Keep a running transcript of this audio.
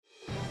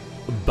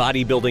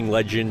Bodybuilding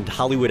legend,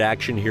 Hollywood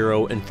action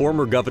hero, and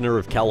former governor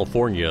of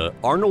California,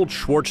 Arnold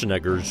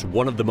Schwarzenegger's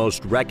one of the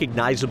most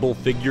recognizable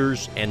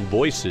figures and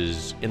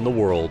voices in the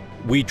world.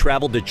 We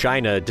traveled to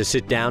China to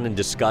sit down and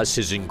discuss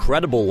his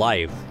incredible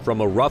life,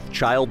 from a rough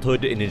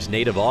childhood in his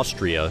native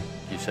Austria.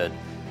 He said,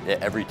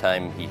 every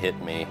time he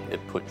hit me,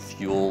 it put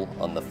fuel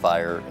on the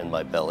fire in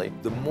my belly.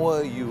 The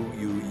more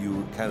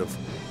you kind of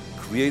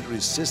create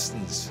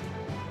resistance,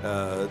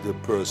 the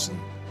person,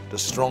 the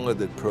stronger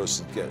that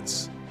person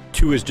gets.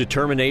 To his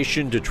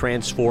determination to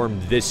transform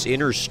this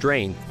inner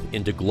strength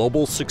into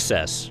global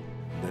success.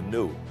 I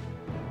knew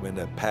when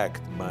I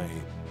packed my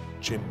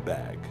gym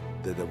bag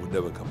that I would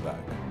never come back.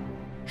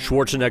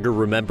 Schwarzenegger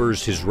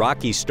remembers his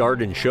rocky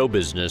start in show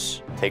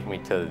business. Take me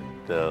to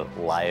the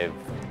live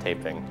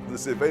taping. They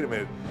said, wait a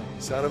minute,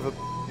 son of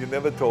a, you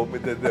never told me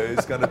that there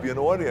is going to be an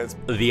audience.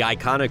 The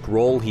iconic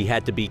role he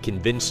had to be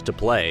convinced to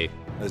play.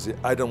 I said,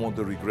 I don't want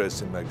to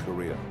regress in my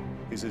career.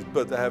 He says,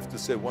 but I have to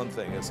say one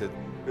thing. I said,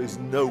 there's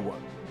no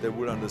one that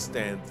will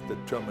understand the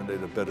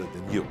Terminator better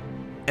than you.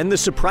 And the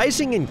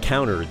surprising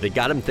encounter that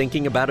got him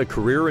thinking about a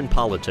career in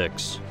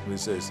politics. He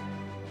says,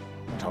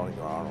 I'm telling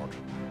you, Arnold,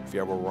 if you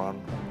ever run,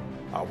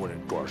 I would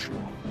endorse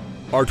you.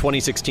 Our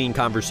 2016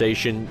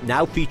 conversation,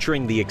 now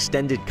featuring the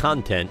extended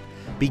content,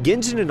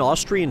 begins in an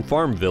Austrian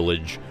farm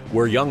village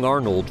where young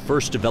Arnold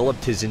first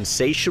developed his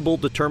insatiable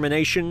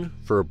determination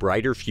for a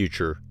brighter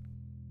future.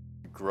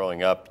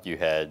 Growing up, you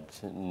had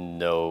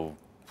no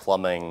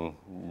plumbing.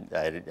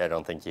 I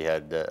don't think you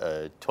had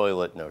a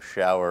toilet, no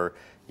shower.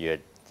 You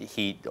had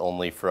heat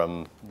only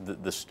from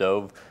the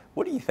stove.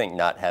 What do you think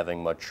not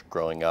having much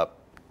growing up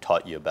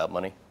taught you about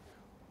money?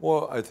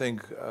 Well, I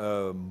think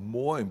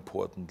more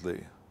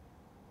importantly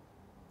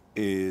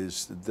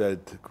is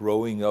that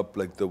growing up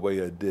like the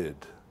way I did,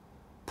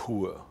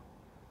 poor,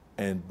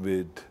 and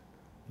with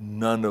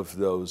none of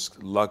those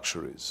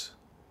luxuries,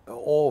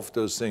 all of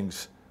those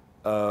things,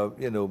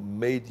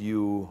 made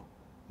you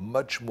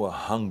much more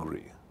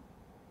hungry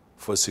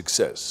for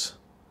success.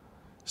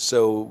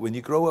 So when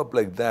you grow up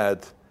like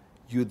that,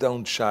 you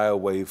don't shy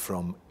away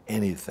from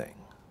anything.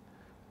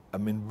 I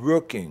mean,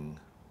 working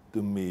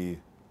to me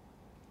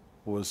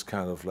was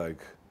kind of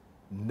like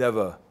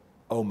never,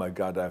 oh my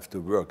God, I have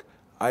to work.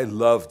 I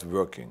loved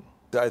working.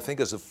 I think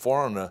as a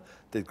foreigner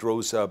that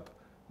grows up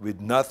with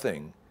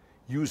nothing,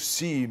 you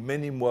see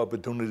many more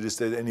opportunities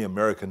than any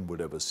American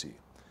would ever see.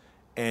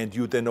 And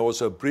you then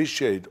also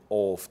appreciate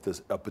all of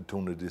the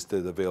opportunities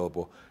that are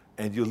available.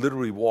 And you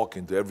literally walk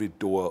into every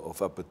door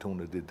of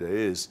opportunity there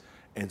is.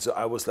 And so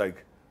I was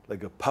like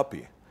a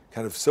puppy,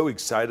 kind of so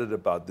excited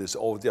about this,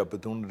 all of the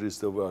opportunities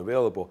that were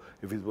available.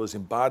 If it was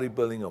in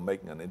bodybuilding or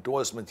making an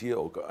endorsement here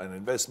or an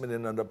investment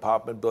in an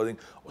apartment building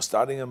or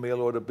starting a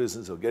mail order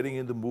business or getting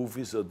into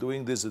movies or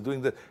doing this or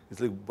doing that, it's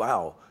like,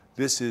 wow,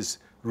 this is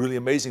really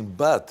amazing.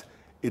 But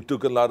it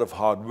took a lot of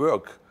hard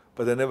work,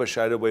 but I never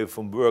shied away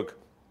from work.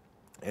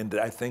 And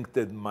I think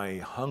that my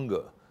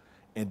hunger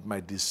and my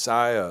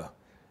desire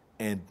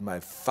and my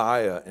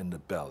fire in the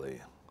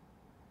belly,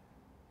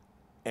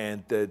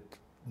 and that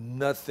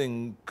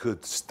nothing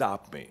could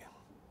stop me,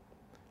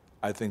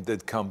 I think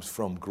that comes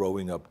from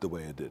growing up the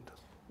way I did.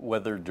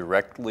 Whether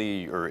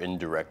directly or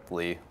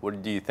indirectly,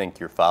 what do you think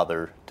your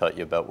father taught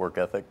you about work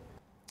ethic?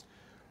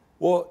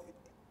 Well,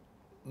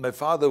 my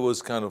father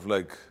was kind of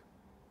like,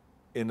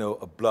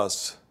 a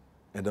plus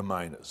and a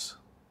minus.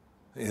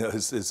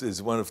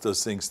 It's one of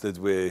those things that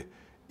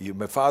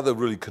my father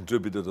really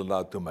contributed a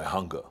lot to my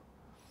hunger.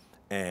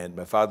 And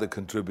my father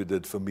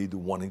contributed for me to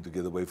wanting to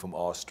get away from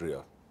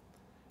Austria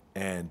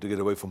and to get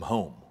away from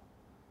home.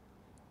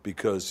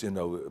 Because,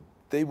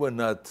 they were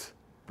not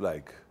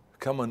like,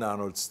 come on,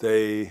 Arnold,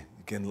 stay.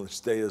 You can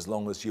stay as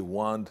long as you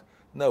want.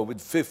 No,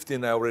 with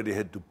 15, I already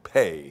had to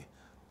pay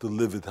to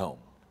live at home.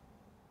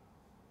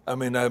 I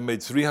mean, I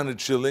made 300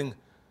 shilling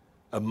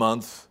a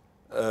month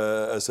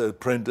as an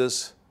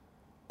apprentice,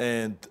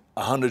 and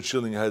 100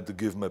 shilling I had to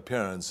give my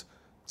parents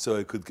so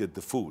I could get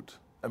the food.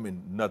 I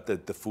mean, not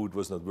that the food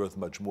was not worth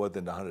much more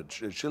than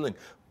 100 shilling,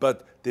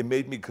 but they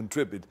made me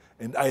contribute,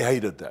 and I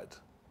hated that.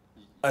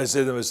 I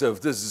said to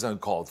myself, this is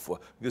uncalled for,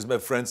 because my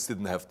friends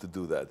didn't have to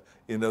do that.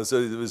 So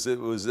it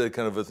was that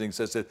kind of a thing.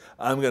 So I said,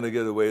 I'm going to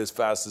get away as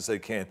fast as I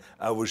can.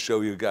 I will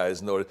show you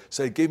guys in order.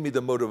 So it gave me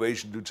the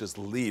motivation to just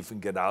leave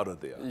and get out of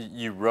there.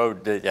 You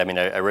wrote,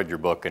 I read your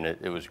book, and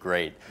it was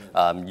great.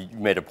 You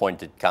made a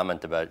pointed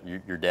comment about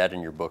your dad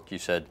in your book. You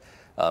said,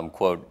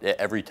 quote,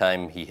 every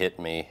time he hit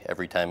me,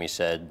 every time he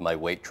said my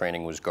weight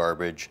training was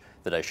garbage,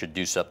 that I should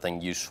do something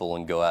useful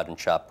and go out and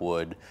chop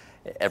wood,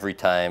 every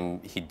time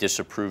he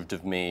disapproved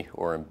of me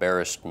or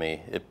embarrassed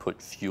me, it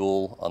put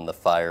fuel on the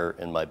fire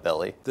in my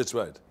belly. That's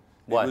right.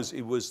 Why?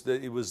 It was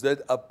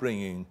that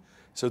upbringing.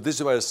 So this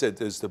is why I said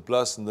there's the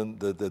plus and then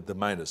the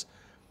minus.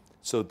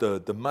 So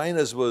the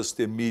minus was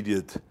the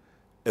immediate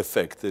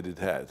effect that it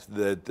had,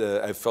 that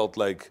I felt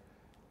like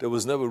there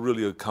was never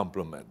really a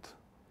compliment.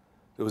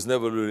 There was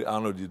never really,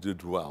 Arnold, you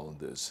did well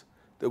in this.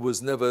 There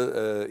was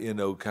never,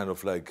 kind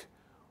of like,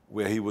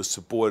 where he was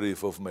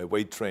supportive of my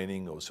weight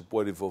training or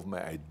supportive of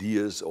my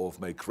ideas or of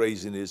my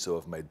craziness or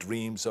of my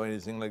dreams or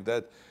anything like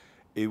that.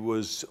 It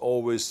was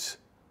always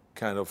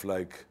kind of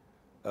like,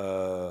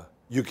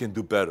 you can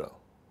do better.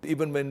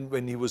 Even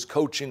when he was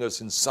coaching us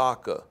in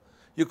soccer,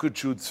 you could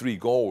shoot 3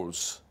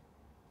 goals.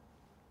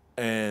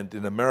 And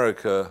in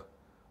America,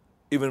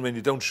 even when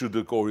you don't shoot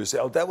a goal, you say,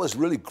 oh, that was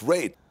really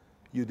great.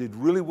 You did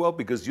really well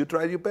because you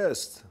tried your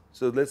best.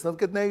 So let's not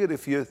get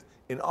negative here.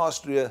 In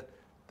Austria,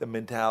 the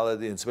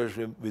mentality, and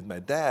especially with my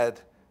dad,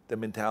 the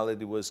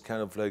mentality was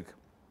kind of like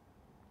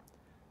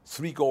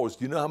 3 goals.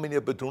 Do you know how many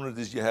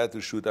opportunities you had to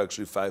shoot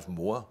actually 5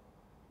 more?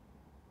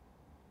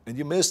 And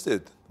you missed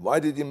it. Why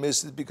did you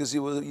miss it? Because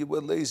you were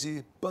a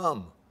lazy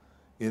bum.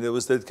 It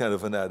was that kind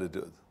of an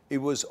attitude. It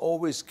was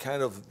always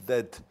kind of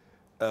that,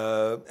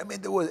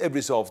 there was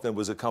every so often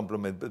was a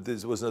compliment, but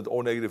this was not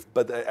all negative.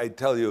 But I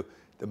tell you,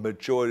 the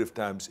majority of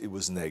times it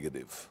was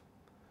negative.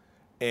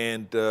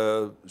 And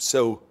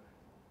so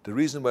the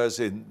reason why I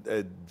say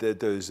that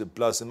there is a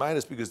plus and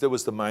minus, because there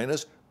was the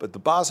minus, but the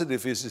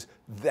positive is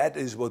that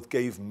is what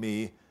gave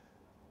me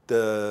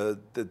the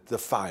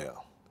fire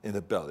in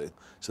the belly.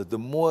 So the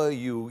more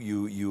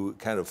you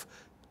kind of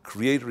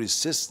create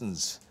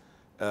resistance,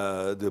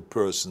 the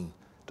person,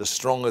 the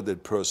stronger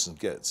that person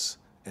gets,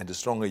 and the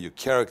stronger your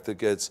character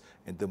gets,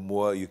 and the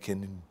more you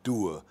can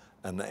endure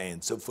an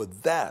end. So for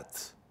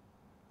that,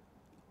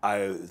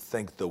 I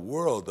thank the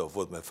world of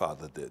what my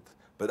father did.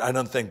 But I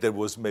don't think that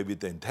was maybe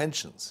the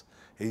intentions.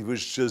 It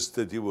was just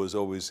that he was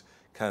always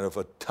kind of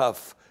a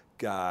tough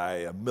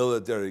guy, a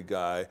military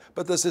guy.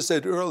 But as I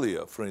said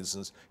earlier, for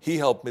instance, he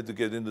helped me to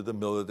get into the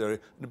military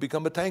and to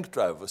become a tank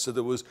driver. So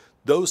there was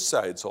those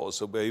sides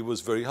also where he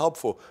was very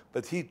helpful.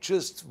 But he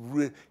just,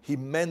 he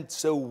meant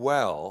so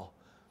well,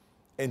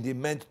 and he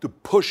meant to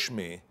push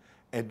me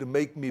and to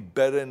make me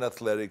better in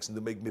athletics, and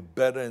to make me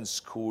better in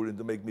school, and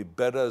to make me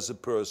better as a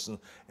person,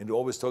 and to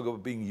always talk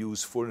about being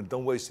useful, and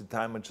don't waste your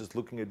time on just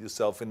looking at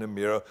yourself in the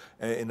mirror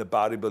in a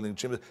bodybuilding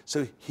gym.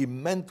 So he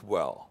meant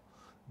well,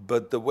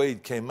 but the way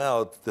it came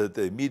out,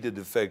 the immediate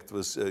effect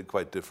was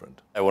quite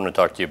different. I want to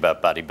talk to you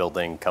about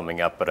bodybuilding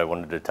coming up, but I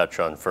wanted to touch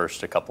on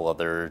first a couple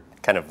other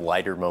kind of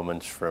lighter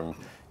moments from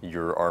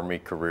your Army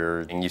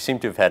career. And you seem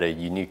to have had a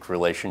unique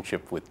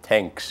relationship with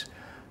tanks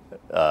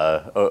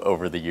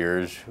over the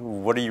years.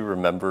 What do you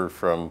remember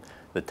from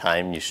the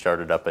time you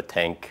started up a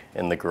tank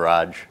in the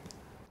garage?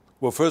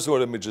 Well, first of all,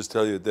 let me just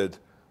tell you that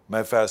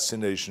my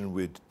fascination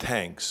with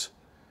tanks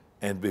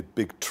and with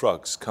big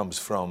trucks comes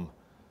from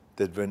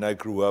that when I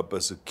grew up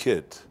as a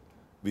kid,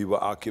 we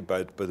were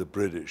occupied by the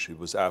British. It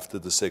was after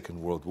the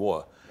Second World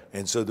War.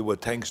 And so there were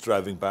tanks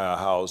driving by our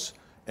house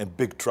and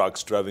big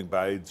trucks driving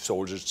by,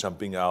 soldiers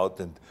jumping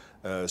out and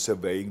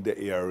surveying the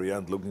area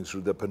and looking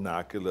through the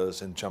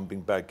binoculars and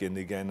jumping back in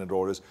again and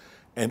all this,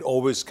 and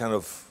always kind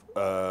of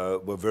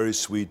were very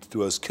sweet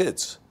to us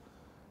kids.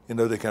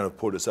 They kind of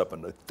put us up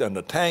on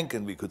the tank,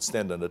 and we could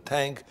stand on the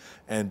tank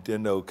and,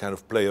 kind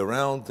of play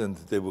around, and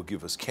they would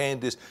give us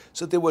candies.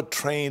 So they were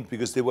trained,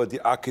 because they were the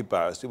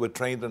occupiers, they were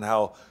trained on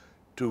how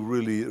to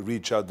really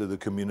reach out to the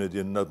community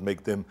and not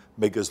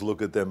make us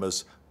look at them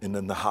as in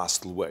a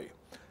hostile way.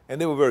 And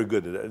they were very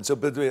good at it. And so,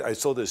 but I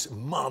saw this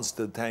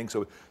monster tank.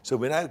 So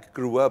when I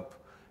grew up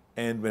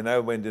and when I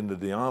went into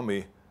the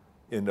Army,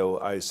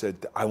 I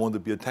said, I want to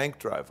be a tank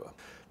driver.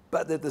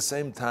 But at the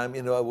same time,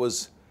 I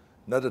was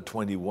not a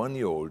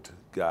 21-year-old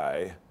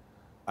guy.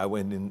 I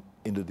went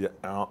into the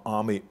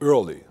Army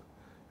early.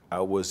 I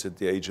was at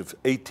the age of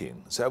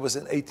 18. So I was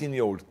an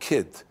 18-year-old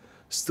kid,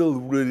 still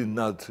really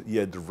not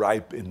yet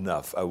ripe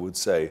enough, I would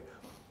say,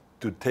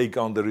 to take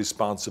on the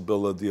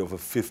responsibility of a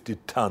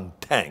 50-ton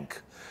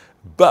tank.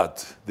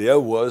 But I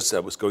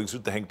was going through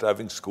tank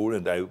driving school,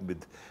 and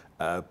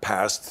I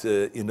passed,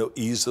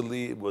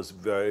 easily. Was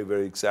very,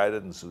 very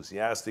excited,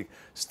 enthusiastic,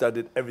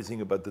 studied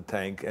everything about the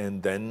tank,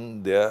 and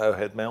then there I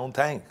had my own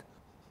tank.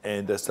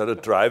 And I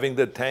started driving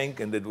the tank,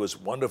 and it was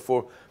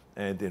wonderful,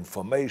 and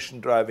information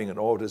driving and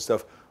all this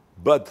stuff.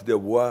 But there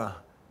were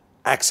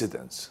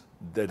accidents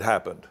that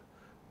happened.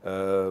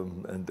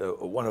 And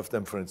one of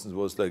them, for instance,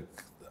 was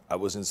like I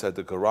was inside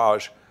the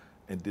garage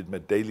and did my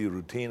daily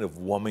routine of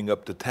warming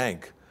up the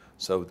tank.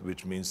 So,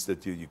 which means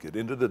that you get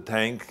into the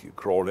tank, you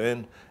crawl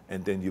in,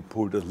 and then you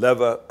pull the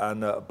lever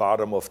on the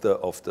bottom of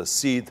the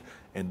seat,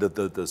 and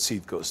the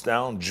seat goes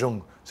down.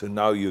 So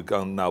now you're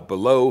gone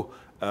below.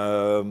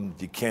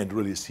 You can't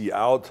really see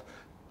out,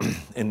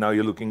 and now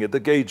you're looking at the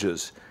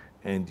gauges,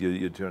 and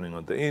you're turning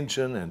on the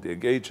engine and the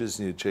gauges,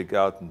 and you check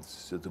out and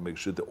so to make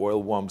sure the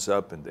oil warms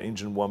up and the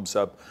engine warms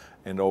up,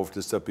 and all of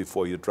this stuff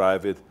before you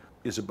drive it.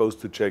 You're supposed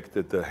to check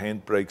that the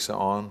handbrakes are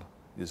on.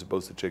 You're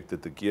supposed to check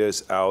that the gear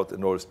is out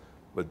and all this.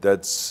 But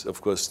that's, of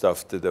course,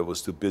 stuff that I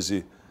was too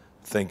busy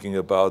thinking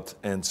about.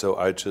 And so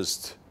I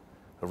just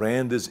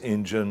ran this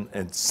engine,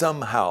 and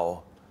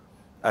somehow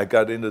I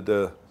got into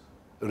the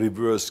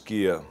reverse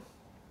gear,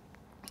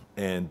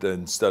 and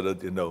then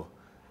started,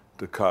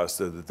 the car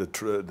started,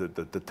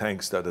 the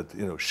tank started,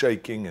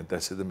 shaking. And I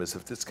said to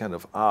myself, this is kind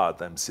of odd.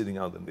 I'm sitting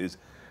out on this,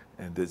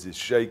 and this is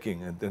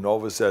shaking. And then all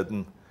of a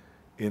sudden,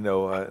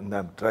 and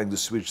I'm trying to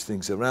switch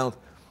things around.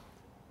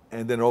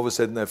 And then all of a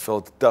sudden I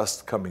felt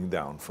dust coming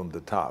down from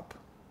the top.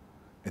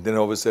 And then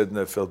all of a sudden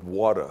I felt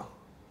water.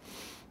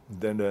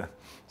 And then I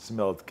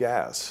smelled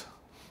gas.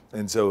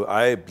 And so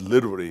I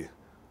literally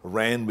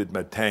ran with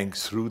my tank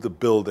through the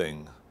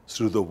building,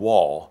 through the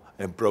wall,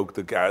 and broke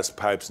the gas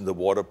pipes and the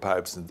water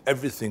pipes and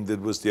everything that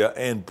was there,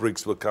 and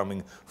bricks were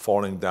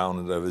falling down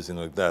and everything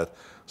like that.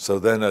 So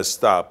then I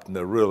stopped and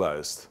I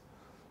realized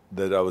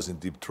that I was in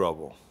deep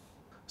trouble.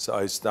 So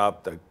I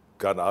stopped, I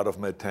got out of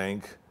my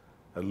tank,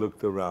 I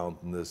looked around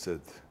and I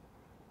said,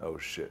 oh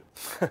shit,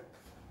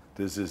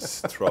 this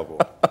is trouble.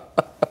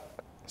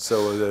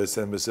 So I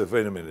said to myself,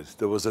 wait a minute,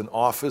 there was an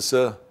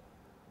officer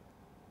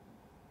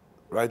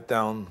right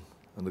down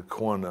in the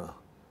corner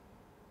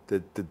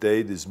that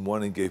today, this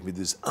morning, gave me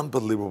these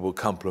unbelievable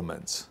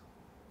compliments.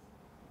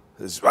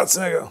 He said,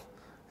 Schwarzenegger,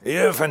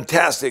 you're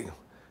fantastic.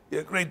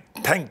 You're a great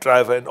tank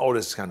driver and all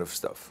this kind of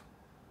stuff.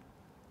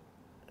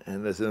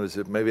 And I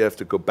said, maybe I have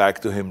to go back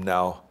to him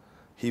now.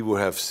 He will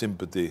have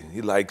sympathy.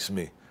 He likes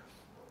me.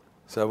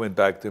 So I went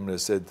back to him and I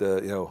said,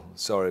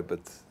 sorry, but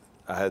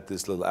I had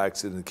this little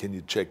accident. Can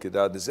you check it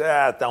out? He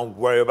said, don't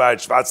worry about it,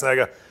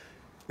 Schwarzenegger.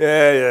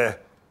 Yeah.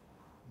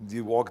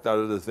 He walked out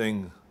of the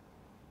thing.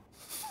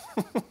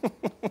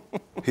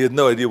 He had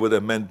no idea what I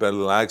meant by a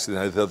little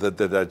accident. I thought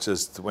that I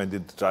just went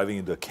into driving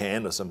into a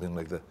can or something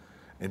like that.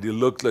 And he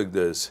looked like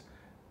this,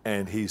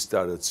 and he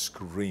started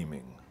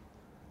screaming.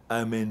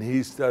 I mean,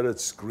 he started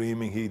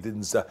screaming. He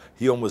didn't stop.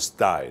 He almost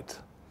died.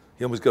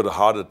 He almost got a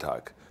heart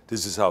attack.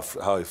 This is how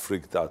he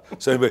freaked out.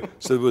 So anyway,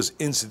 so it was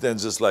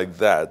incidences like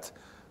that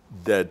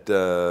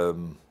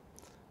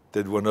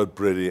were not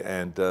pretty,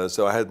 and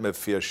so I had my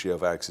fair share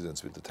of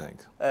accidents with the tank.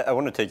 I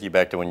want to take you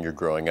back to when you're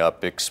growing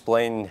up.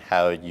 Explain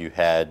how you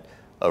had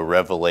a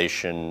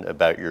revelation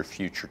about your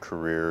future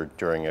career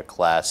during a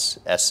class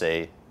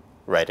essay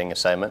writing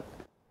assignment.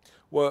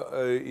 Well,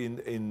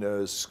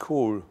 in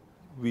school,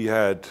 we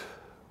had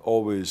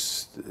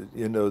always,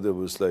 there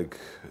was like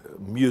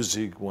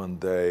music one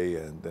day,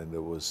 and then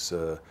there was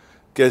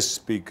guest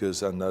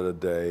speakers another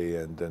day,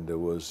 and then there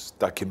was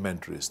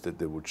documentaries that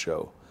they would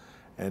show.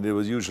 And it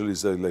was usually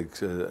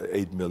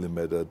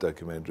 8mm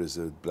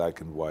documentaries,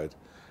 black and white.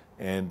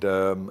 And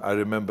I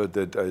remember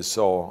that I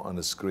saw on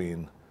the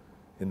screen,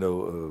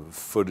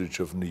 footage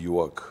of New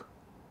York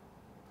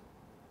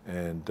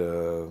and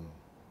the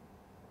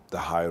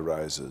high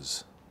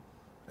rises,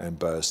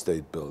 Empire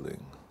State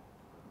Building.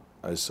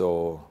 I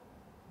saw,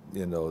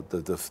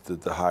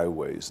 the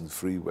highways and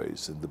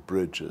freeways and the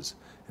bridges,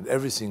 and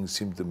everything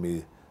seemed to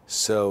me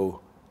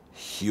so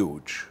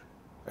huge.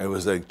 It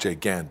was like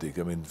gigantic.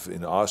 I mean,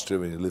 in Austria,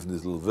 when you live in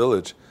this little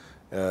village,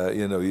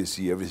 you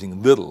see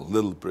everything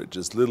little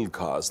bridges, little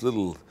cars,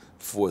 little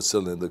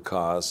 4-cylinder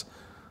cars,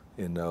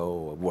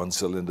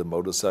 one-cylinder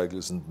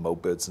motorcycles and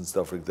mopeds and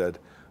stuff like that.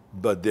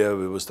 But there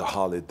it was the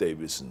Harley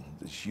Davidson,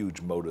 the huge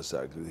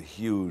motorcycle, the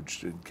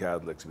huge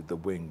Cadillacs with the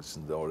wings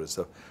and all this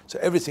stuff. So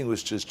everything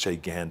was just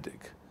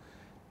gigantic.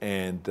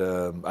 And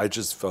I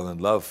just fell in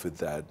love with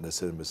that. And I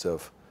said to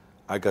myself,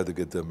 I got to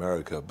get to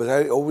America. But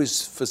I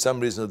always, for some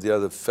reason or the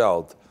other,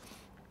 felt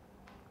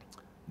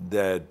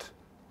that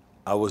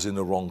I was in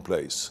the wrong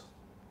place.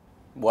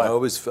 Why? I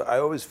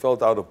always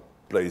felt out of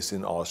place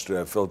in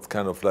Austria. I felt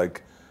kind of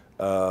like,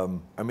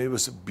 it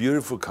was a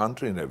beautiful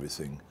country and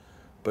everything,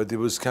 but it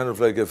was kind of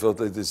like I felt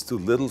like it's too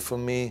little for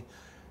me.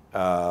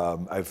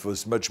 I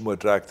was much more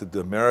attracted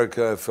to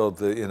America. I felt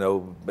that,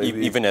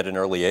 maybe... Even at an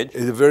early age?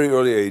 At a very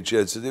early age,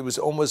 yes. It was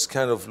almost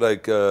kind of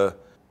like,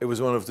 it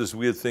was one of those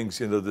weird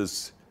things,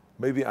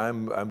 maybe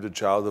I'm the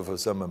child of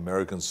some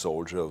American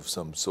soldier of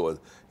some sort.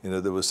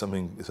 There was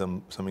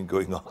something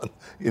going on.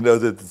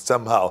 That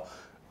somehow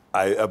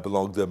I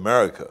belonged to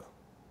America,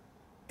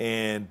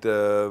 and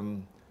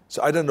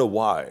so I don't know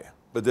why,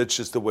 but that's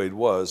just the way it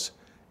was,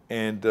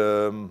 and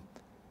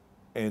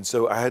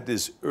so I had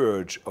this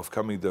urge of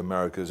coming to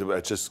America. So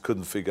I just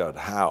couldn't figure out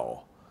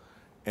how,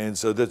 and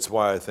so that's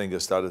why I think I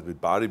started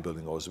with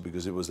bodybuilding also,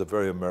 because it was a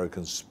very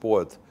American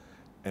sport,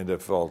 and I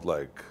felt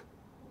like,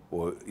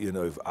 well,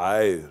 if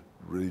I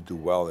really do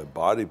well in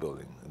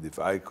bodybuilding, and if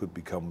I could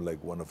become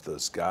like one of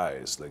those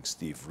guys, like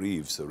Steve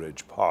Reeves or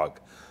Reg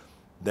Park,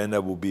 then I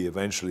would be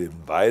eventually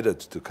invited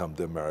to come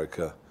to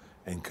America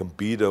and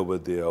compete over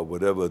there, or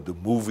whatever, the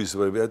movies,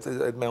 whatever.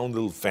 I had my own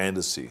little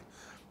fantasy.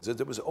 So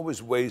there was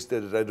always ways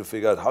that I tried to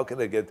figure out, how can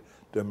I get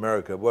to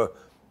America? Well,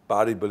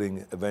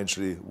 bodybuilding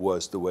eventually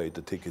was the way,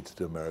 the ticket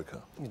to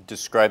America.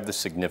 Describe the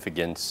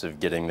significance of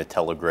getting the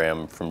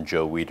telegram from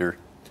Joe Weider.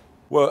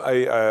 Well,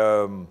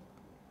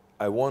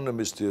 I won a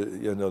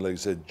Mr., like I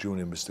said,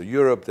 Junior Mr.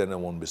 Europe. Then I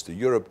won Mr.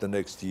 Europe the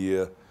next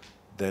year.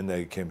 Then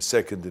I came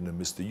second in the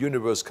Mr.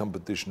 Universe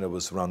competition. I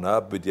was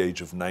runner-up with the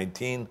age of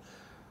 19.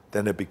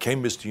 Then I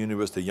became Mr.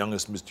 Universe, the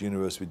youngest Mr.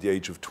 Universe, with the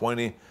age of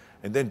 20.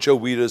 And then Joe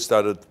Weider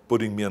started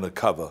putting me on the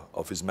cover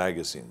of his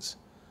magazines.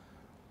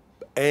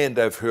 And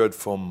I've heard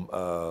from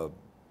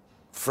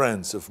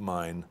friends of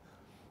mine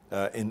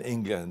in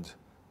England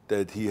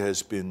that he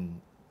has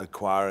been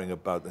acquiring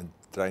about and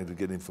trying to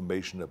get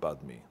information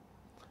about me.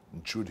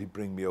 And should he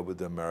bring me over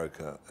to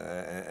America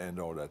and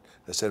all that?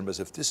 I said to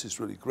myself, this is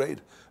really great.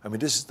 I mean,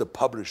 this is the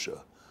publisher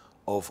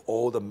of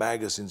all the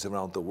magazines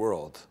around the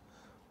world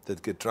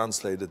that get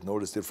translated in all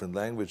these different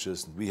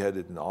languages. We had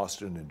it in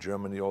Austria and in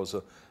Germany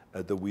also,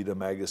 at the Wieder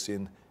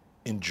magazine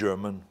in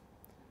German.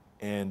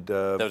 And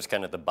that was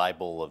kind of the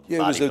Bible of bodybuilding.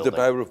 Yeah, it was the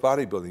Bible of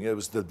bodybuilding. It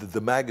was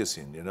the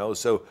magazine, you know.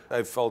 So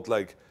I felt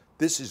like,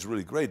 this is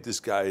really great. This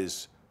guy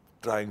is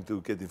trying to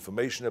get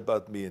information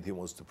about me and he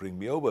wants to bring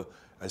me over.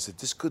 I said,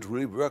 this could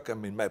really work. I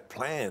mean, my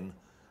plan,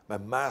 my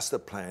master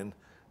plan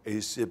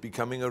is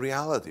becoming a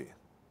reality.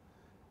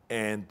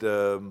 And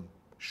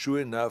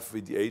sure enough,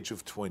 at the age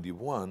of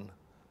 21,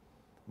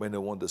 when I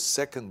won the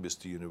second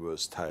Mr.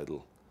 Universe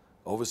title,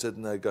 all of a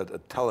sudden I got a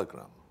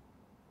telegram.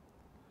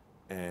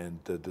 And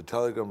the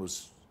telegram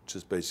was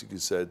just basically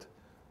said,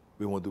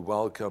 we want to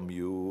welcome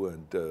you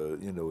and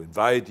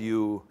invite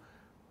you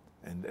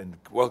and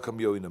welcome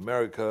you in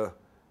America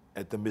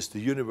at the Mr.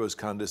 Universe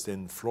contest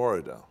in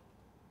Florida,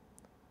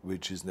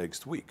 which is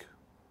next week.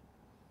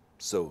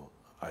 So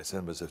I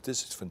said to myself,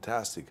 this is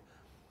fantastic.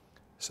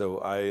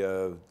 So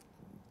I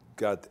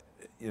got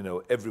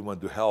everyone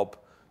to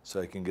help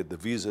so I can get the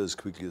visa as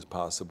quickly as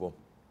possible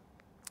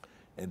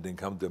and then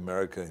come to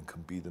America and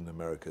compete in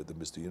America at the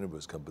Mr.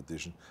 Universe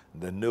competition.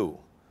 And I knew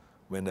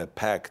when I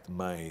packed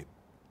my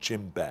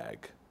gym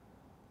bag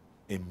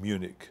in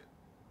Munich,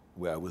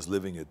 where I was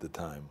living at the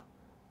time,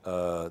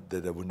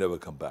 that I would never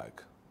come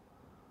back.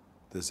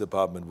 This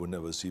apartment would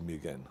never see me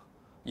again.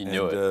 You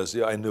knew it? So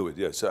yeah, I knew it,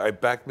 yeah. So I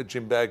packed my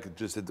gym bag,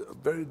 just had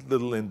very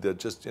little in there,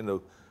 just,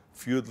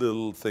 few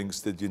little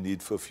things that you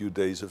need for a few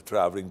days of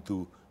traveling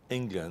to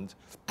England.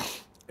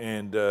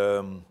 And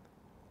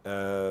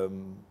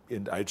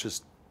I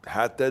just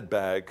had that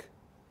bag,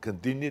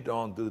 continued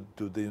on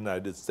to the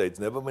United States,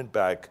 never went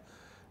back,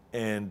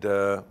 and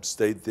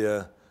stayed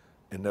there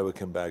and never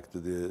came back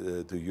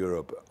to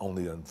Europe,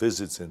 only on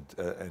visits and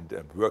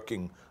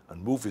working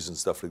on movies and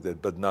stuff like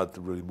that, but not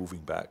really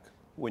moving back.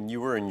 When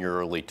you were in your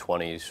early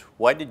 20s,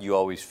 why did you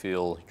always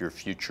feel your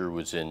future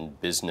was in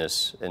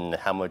business, and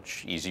how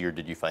much easier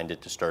did you find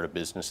it to start a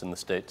business in the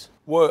States?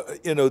 Well,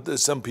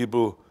 some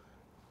people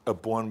are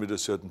born with a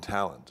certain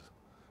talent,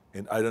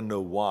 and I don't know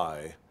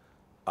why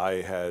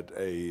I had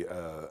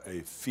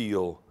a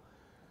feel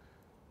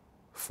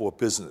for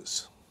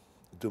business,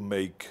 to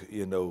make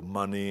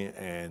money,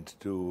 and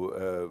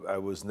I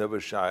was never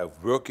shy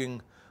of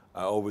working.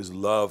 I always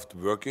loved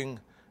working,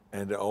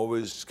 and I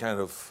always kind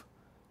of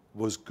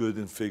was good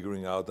in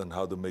figuring out on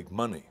how to make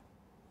money.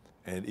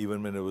 And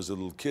even when I was a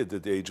little kid,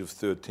 at the age of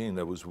 13,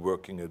 I was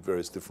working at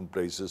various different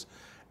places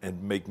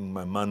and making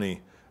my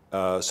money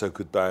so I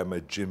could buy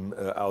my gym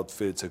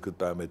outfits, I could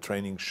buy my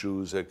training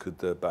shoes, I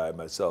could buy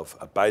myself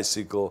a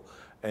bicycle,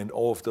 and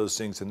all of those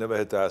things. I never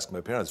had to ask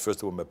my parents. First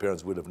of all, my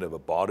parents would have never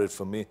bought it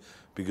for me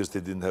because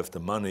they didn't have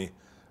the money.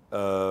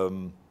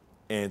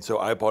 And so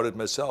I bought it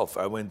myself.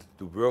 I went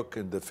to work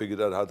and I figured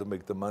out how to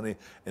make the money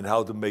and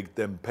how to make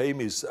them pay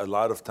me a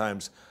lot of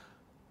times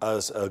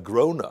as a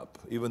grown-up,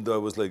 even though I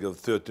was like a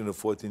 13 or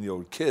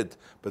 14-year-old kid,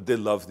 but they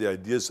loved the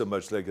idea so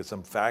much. Like at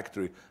some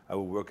factory, I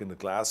would work in a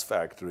glass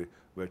factory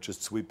where I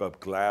just sweep up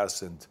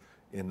glass and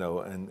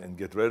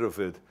get rid of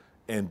it,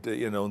 and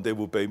they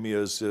would pay me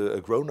as a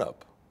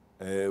grown-up.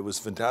 It was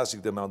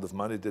fantastic, the amount of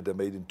money that I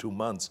made in 2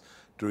 months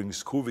during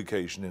school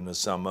vacation in the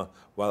summer,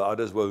 while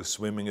others were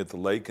swimming at the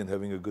lake and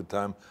having a good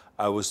time.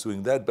 I was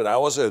doing that, but I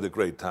also had a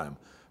great time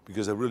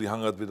because I really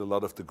hung out with a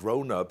lot of the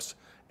grown-ups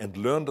and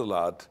learned a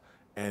lot,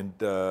 and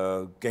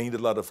gained a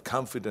lot of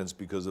confidence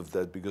because of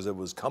that, because I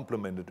was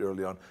complimented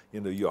early on.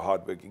 You're a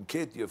hardworking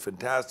kid, you're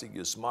fantastic,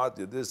 you're smart,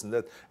 you're this and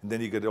that, and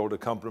then you get all the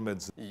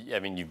compliments. I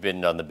mean, you've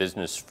been on the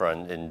business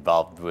front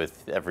involved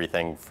with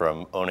everything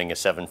from owning a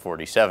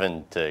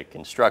 747 to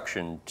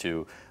construction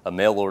to a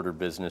mail order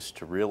business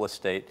to real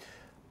estate.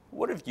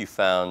 What have you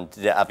found,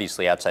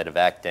 obviously outside of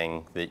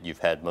acting, that you've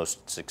had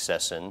most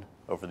success in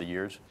over the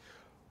years?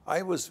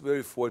 I was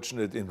very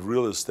fortunate in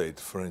real estate,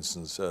 for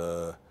instance.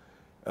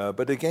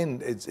 But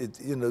again,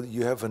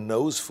 you have a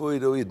nose for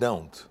it or you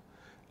don't.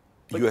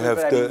 But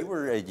you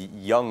were a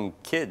young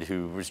kid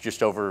who was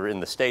just over in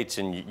the States,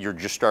 and you're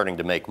just starting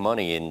to make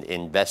money in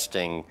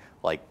investing.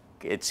 Like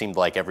it seemed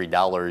like every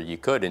dollar you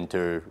could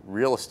into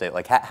real estate.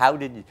 Like how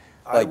did you?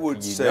 I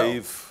would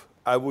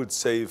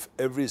save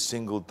every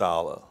single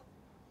dollar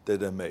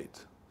that I made,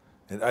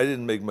 and I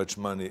didn't make much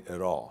money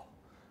at all.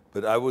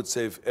 But I would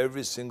save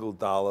every single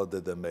dollar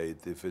that I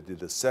made if I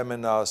did a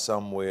seminar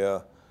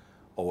somewhere,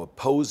 or a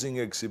posing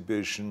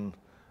exhibition,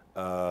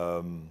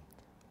 or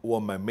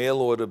my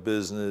mail order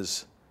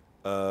business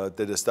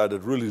that I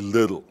started really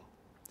little.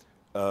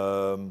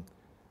 I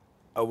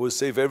would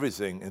save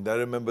everything. And I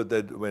remember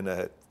that when I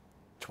had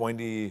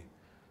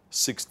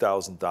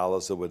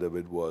 $26,000 or whatever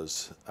it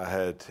was, I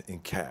had in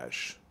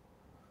cash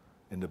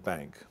in the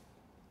bank.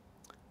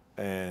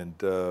 And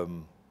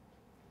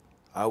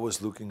I was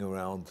looking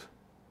around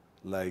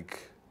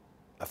like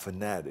a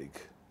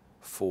fanatic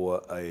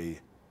for a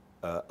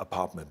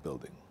apartment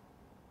building.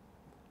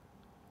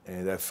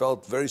 And I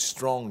felt very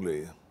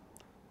strongly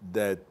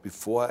that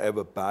before I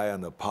ever buy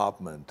an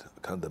apartment,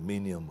 a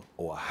condominium,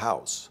 or a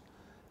house,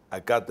 I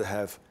got to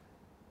have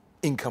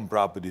income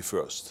property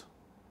first.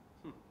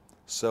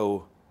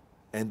 So,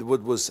 and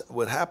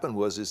what happened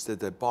was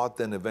that I bought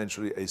then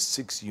eventually a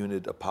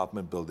 6-unit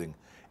apartment building,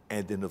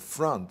 and in the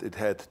front it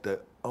had the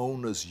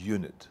owner's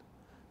unit,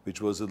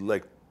 which was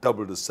like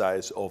double the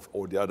size of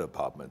all the other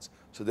apartments.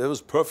 So that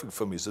was perfect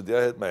for me. So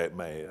there I had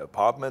my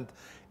apartment,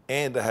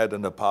 and I had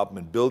an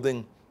apartment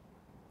building.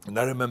 And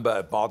I remember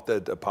I bought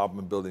that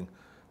apartment building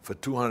for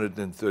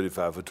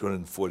 $235,000 or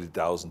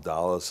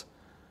 $240,000,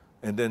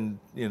 and then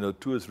 2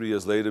 or 3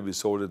 years later we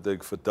sold it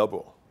like for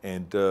double.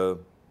 And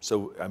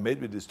so I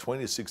made with this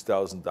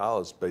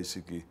 $26,000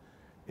 basically,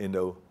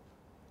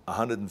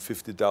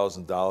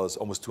 $150,000,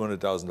 almost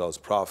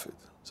 $200,000 profit.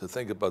 So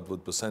think about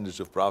what percentage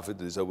of profit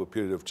is over a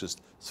period of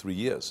just 3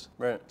 years.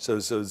 Right. So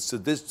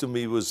this to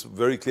me was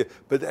very clear.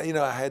 But I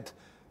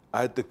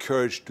had the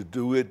courage to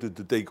do it, to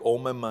take all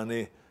my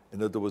money,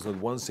 and that there was not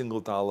one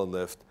single dollar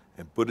left,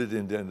 and put it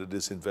into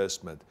this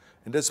investment.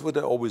 And that's what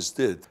I always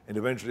did. And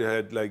eventually I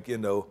had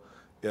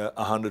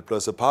 100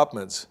 plus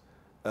apartments.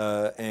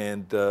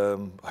 And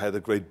had a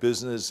great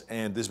business,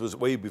 and this was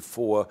way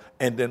before.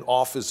 And then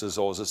offices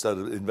also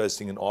started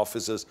investing in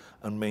offices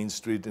on Main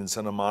Street in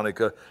Santa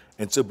Monica.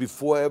 And so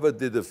before I ever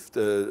did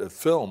a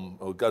film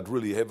or got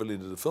really heavily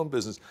into the film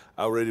business,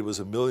 I already was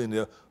a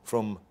millionaire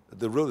from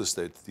the real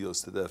estate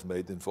deals that I've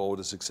made and for all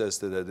the success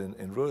that I had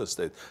in real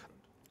estate.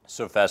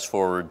 So fast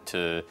forward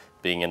to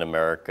being in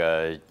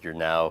America, you're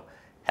now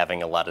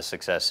having a lot of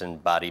success in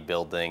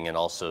bodybuilding and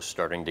also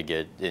starting to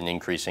get an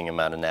increasing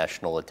amount of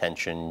national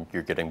attention.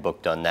 You're getting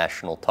booked on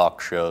national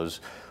talk shows.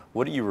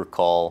 What do you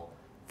recall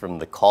from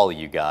the call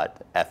you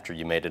got after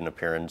you made an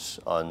appearance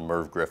on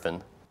Merv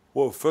Griffin?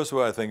 Well, first of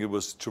all, I think it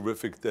was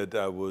terrific that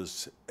I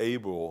was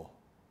able,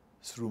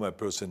 through my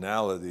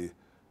personality,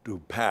 to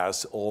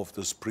pass all of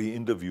those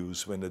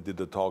pre-interviews when I did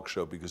the talk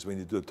show. Because when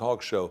you do a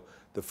talk show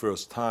the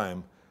first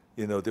time,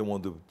 they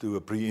want to do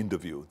a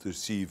pre-interview to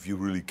see if you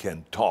really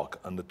can talk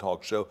on the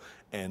talk show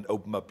and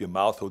open up your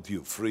mouth, or do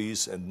you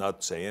freeze and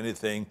not say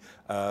anything.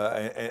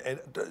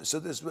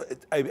 So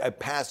I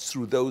passed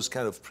through those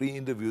kind of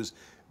pre-interviews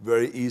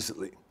very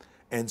easily.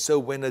 And so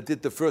when I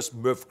did the first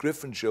Merv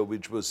Griffin show,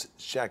 which was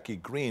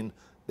Shecky Greene,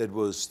 that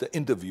was the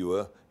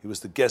interviewer, he was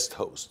the guest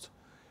host.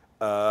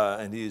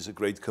 And he is a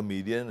great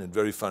comedian and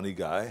very funny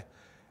guy.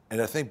 And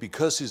I think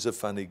because he's a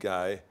funny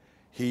guy,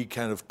 he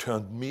kind of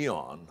turned me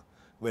on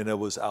when I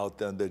was out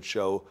there on that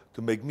show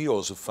to make me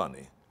also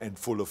funny and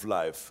full of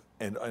life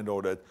and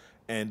all that.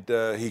 And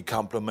he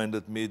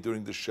complimented me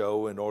during the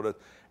show and all that.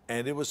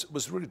 And it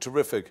was really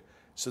terrific.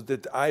 So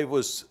that I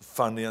was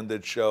funny on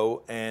that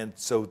show. And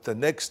so the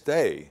next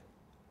day,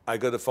 I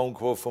got a phone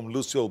call from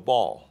Lucille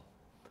Ball.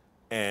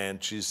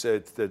 And she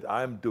said that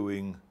I'm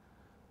doing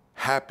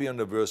Happy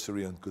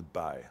Anniversary and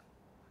Goodbye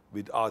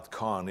with Art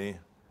Carney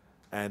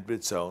and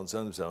with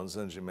so-and-so,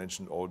 and she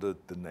mentioned all the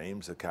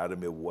names,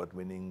 Academy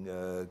Award-winning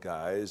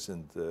guys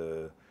and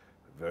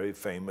very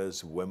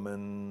famous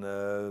women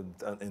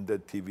in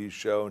that TV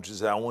show. And she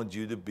said, I want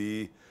you to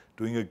be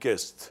doing a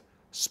guest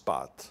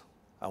spot.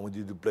 I want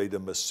you to play the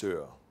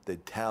masseur, the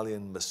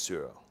Italian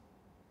masseur.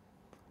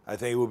 I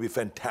think it would be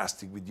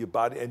fantastic with your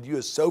body. And you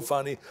are so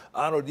funny.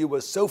 Arnold, you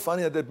were so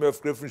funny at that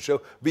Merv Griffin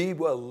show. We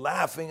were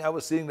laughing. I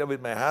was sitting there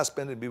with my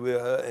husband, and we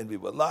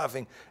were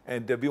laughing.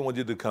 And we want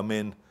you to come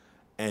in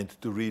and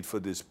to read for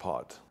this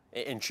part.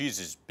 And she's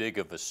as big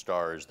of a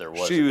star as there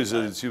was. She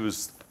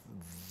was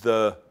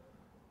the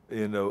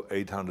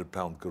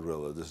 800-pound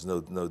gorilla. There's no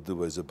two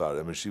ways about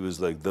it. I mean, she was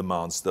like the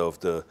monster of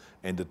the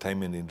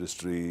entertainment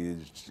industry.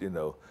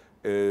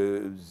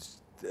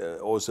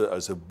 Also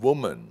as a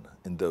woman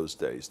in those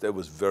days, that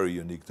was very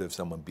unique to have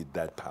someone be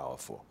that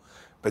powerful.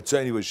 But so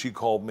anyway, she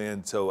called me,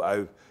 and so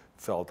I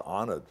felt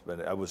honored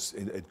when I was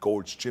at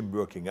Gold's Gym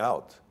working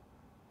out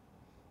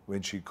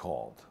when she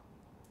called.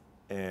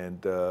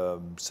 And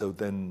so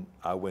then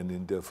I went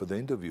in there for the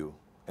interview.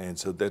 And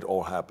so that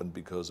all happened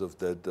because of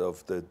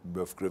that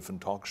Merv Griffin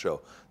talk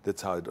show.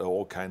 That's how it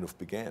all kind of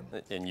began.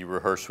 And you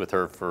rehearsed with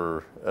her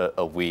for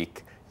a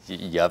week.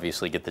 You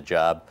obviously get the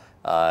job.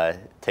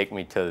 Take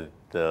me to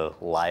the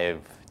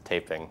live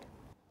taping.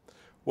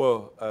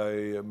 Well,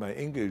 my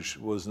English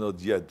was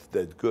not yet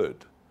that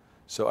good.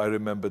 So I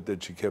remember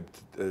that she kept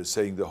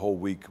saying the whole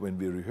week when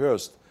we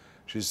rehearsed,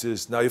 she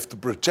says, now you have to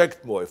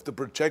project more, you have to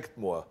project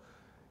more.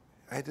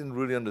 I didn't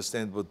really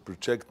understand what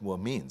project more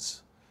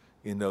means,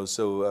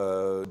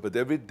 but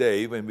every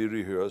day when we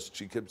rehearsed,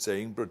 she kept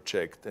saying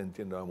project,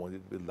 and, I want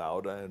it to be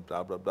louder and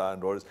blah, blah, blah,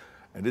 and all this.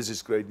 And this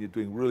is great, you're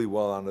doing really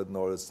well on it and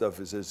all that stuff.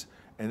 He says,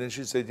 and then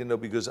she said,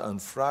 because on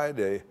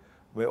Friday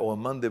or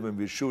Monday when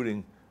we're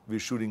shooting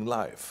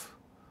live.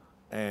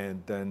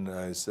 And then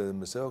I said,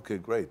 okay,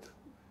 great.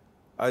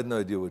 I had no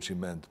idea what she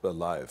meant by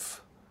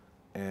live.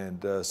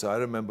 And so I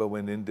remember I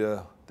went in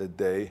there that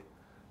day,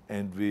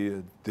 and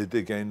we did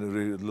again a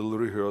little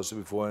rehearsal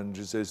before, and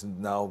she says,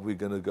 now we're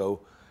going to go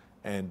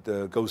and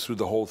go through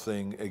the whole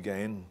thing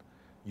again.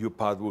 Your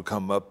part will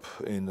come up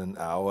in an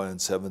hour and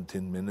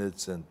 17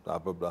 minutes and blah,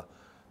 blah, blah.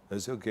 I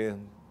said, okay,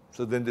 and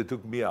So then they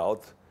took me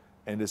out,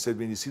 and they said,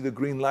 when you see the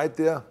green light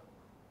there,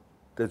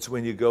 that's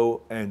when you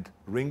go and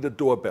ring the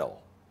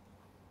doorbell.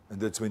 And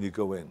that's when you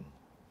go in.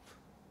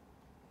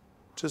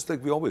 Just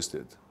like we always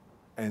did.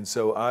 And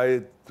so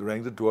I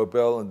rang the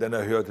doorbell, and then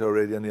I heard her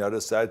already on the other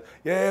side.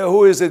 Yeah,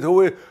 who is it?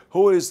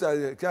 Who is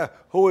that? Yeah,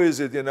 who is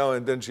it? You know.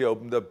 And then she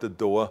opened up the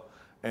door,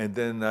 and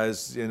then I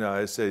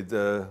said,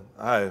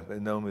 "Hi, my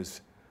name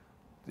is,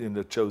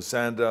 Joe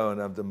Sandow,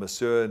 and I'm the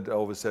masseur." And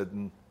all of a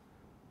sudden,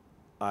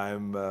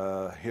 I'm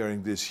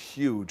hearing this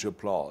huge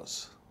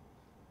applause,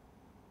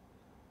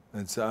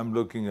 and so I'm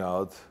looking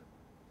out,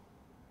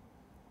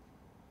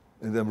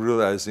 and I'm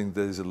realizing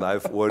there's a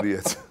live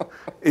audience.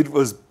 It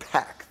was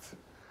packed.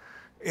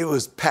 It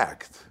was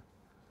packed.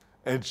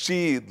 And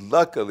she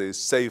luckily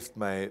saved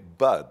my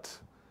butt,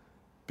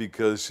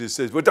 because she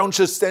says, well, don't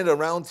just stand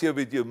around here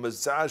with your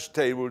massage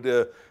table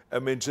there. I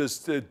mean,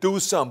 just do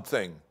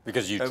something.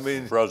 Because you're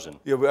frozen.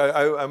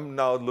 Yeah, I'm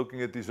now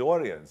looking at this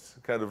audience,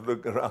 kind of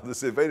looking around and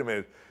say, wait a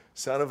minute,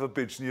 son of a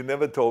bitch, you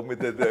never told me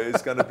that there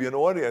is going to be an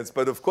audience.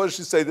 But of course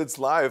she said it's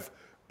live,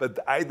 but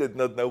I did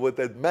not know what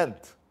that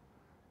meant.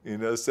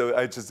 So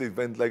it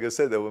went, like I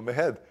said, over my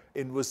head.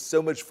 It was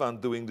so much fun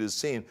doing this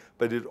scene,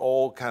 but it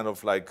all kind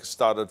of like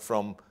started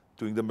from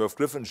doing the Merv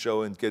Griffin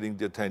show and getting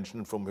the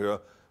attention from her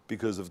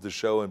because of the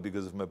show and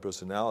because of my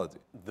personality.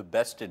 The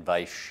best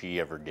advice she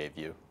ever gave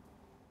you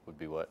would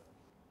be what?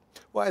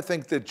 Well, I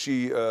think that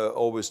she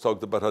always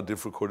talked about how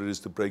difficult it is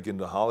to break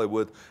into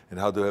Hollywood and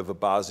how to have a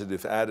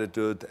positive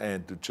attitude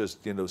and to just,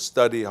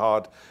 study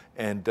hard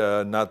and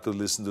not to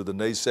listen to the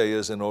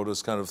naysayers and all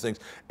those kind of things.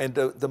 And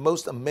the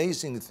most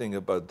amazing thing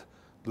about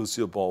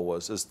Lucille Ball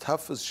was, as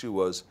tough as she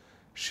was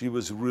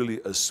really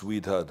a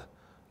sweetheart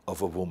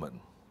of a woman.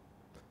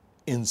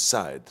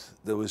 Inside,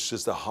 there was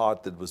just a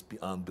heart that was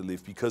beyond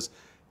belief, because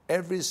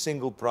every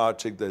single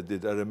project I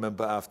did, I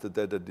remember after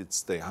that I did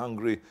Stay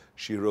Hungry,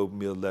 she wrote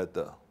me a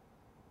letter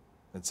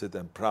and said,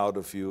 I'm proud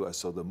of you. I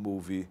saw the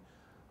movie.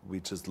 We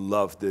just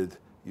loved it.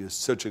 You're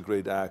such a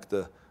great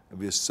actor. And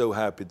we're so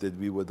happy that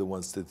we were the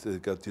ones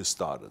that got you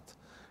started.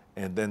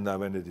 And then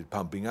when I did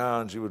Pumping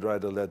Iron, she would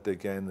write a letter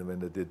again. And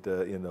when I did,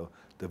 The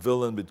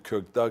Villain with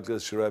Kirk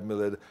Douglas, she wrote me a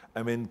letter.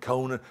 I mean,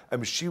 Conan,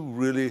 she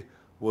really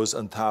was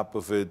on top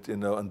of it,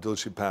 until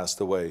she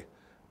passed away.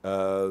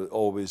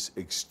 Always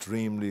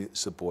extremely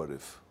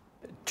supportive.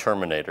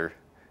 Terminator.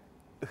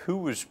 Who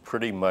was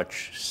pretty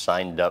much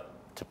signed up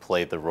to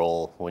play the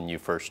role when you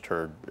first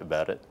heard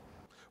about it?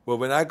 Well,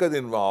 when I got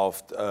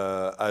involved,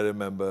 I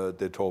remember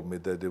they told me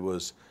that it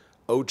was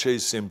O.J.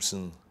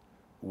 Simpson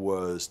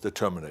was the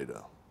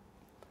Terminator.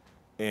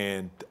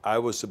 And I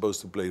was supposed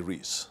to play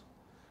Reese.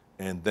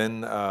 And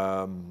then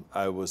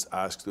I was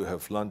asked to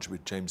have lunch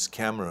with James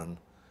Cameron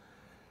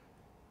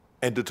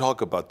and to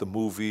talk about the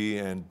movie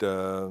and,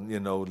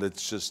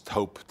 let's just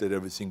hope that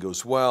everything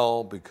goes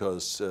well,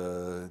 because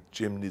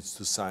Jim needs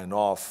to sign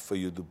off for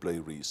you to play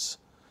Reese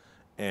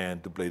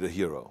and to play the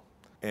hero.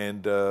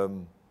 And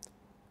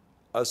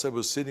as I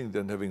was sitting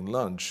there and having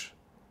lunch,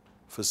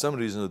 for some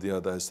reason or the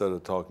other, I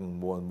started talking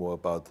more and more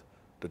about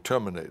the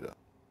Terminator.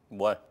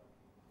 What?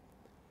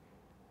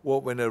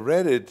 Well, when I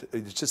read it,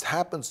 it just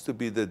happens to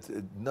be that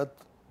not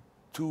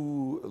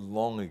too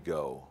long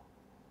ago,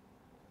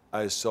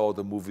 I saw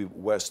the movie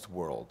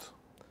Westworld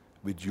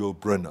with Yul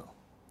Brynner,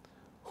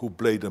 who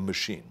played a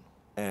machine.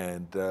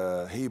 And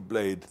he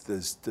played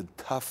the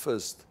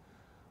toughest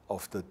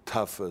of the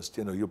toughest.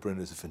 Yul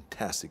Brynner is a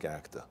fantastic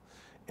actor.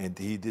 And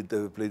he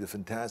played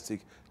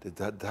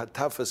the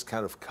toughest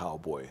kind of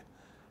cowboy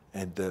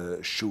and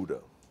shooter.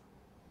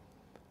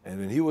 And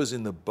when he was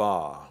in the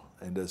bar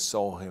and I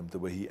saw him, the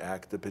way he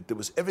acted,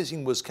 but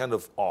everything was kind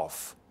of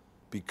off,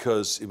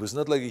 because it was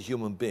not like a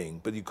human being,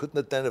 but you couldn't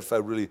identify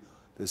really,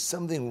 there's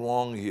something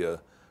wrong here,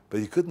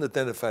 but you couldn't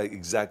identify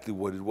exactly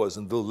what it was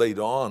until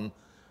later on,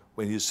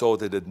 when you saw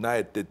that at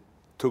night they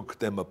took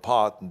them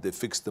apart and they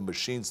fixed the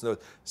machines. And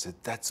I said,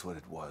 that's what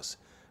it was.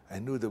 I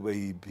knew the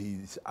way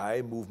his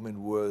eye movement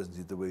was,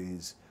 the way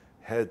his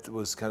head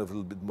was kind of a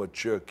little bit more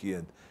jerky,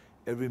 and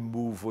every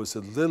move was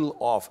a little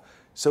off.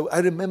 So I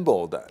remember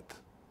all that.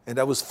 And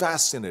I was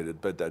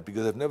fascinated by that,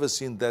 because I've never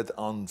seen that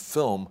on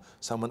film,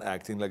 someone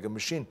acting like a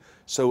machine.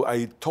 So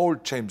I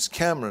told James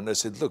Cameron, I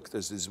said, look,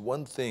 there's this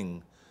one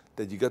thing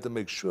that you got to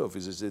make sure of,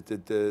 is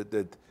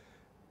that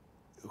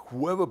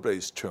whoever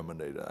plays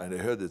Terminator, and I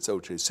heard it's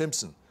O.J.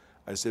 Simpson,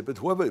 I said, but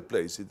whoever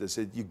plays it, I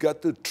said, you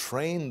got to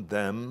train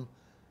them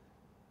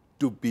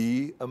to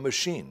be a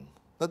machine.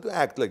 Not to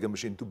act like a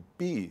machine, to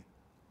be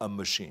a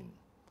machine.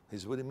 He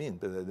said, what do you mean?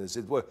 But I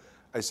said, well,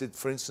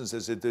 for instance,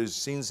 there's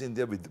scenes in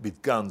there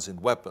with guns and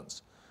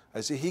weapons.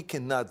 I said, he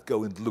cannot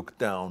go and look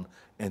down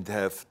and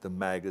have the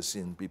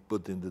magazine be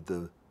put into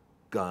the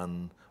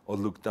gun, or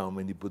look down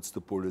when he puts the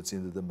bullets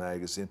into the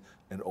magazine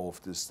and all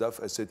of this stuff.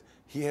 I said,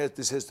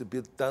 this has to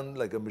be done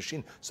like a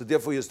machine. So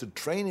therefore he has to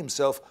train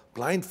himself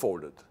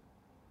blindfolded.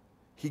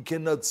 He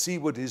cannot see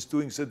what he's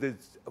doing, so that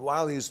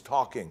while he's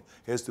talking,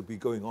 he has to be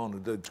going on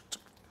and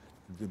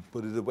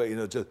put it away,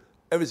 just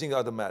everything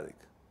automatic.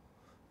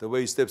 The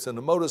way he steps on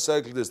a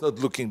motorcycle, there's not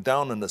looking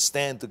down on the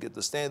stand to get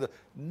the stand.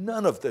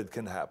 None of that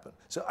can happen.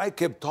 So I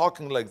kept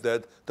talking like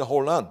that the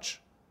whole lunch,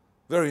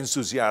 very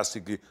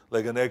enthusiastically,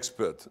 like an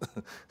expert.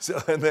 So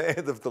at the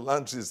end of the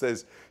lunch, he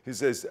says,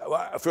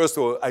 well, first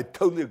of all, I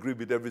totally agree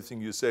with everything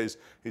you say.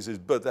 He says,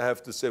 but I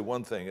have to say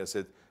one thing. I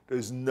said,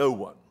 there's no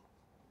one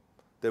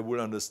that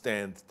will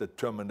understand the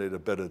Terminator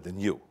better than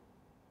you.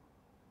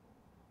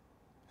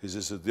 He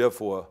says, so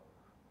therefore,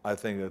 I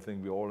think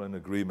we're all in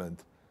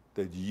agreement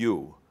that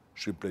you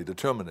should play the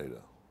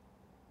Terminator.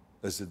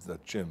 I said,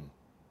 Jim,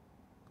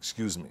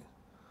 excuse me.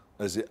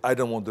 I said, I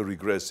don't want to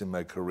regress in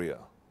my career.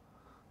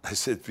 I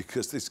said,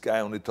 because this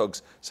guy only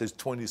says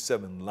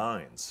 27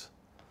 lines.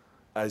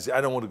 I said,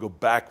 I don't want to go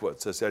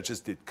backwards. I said, I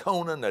just did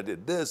Conan, I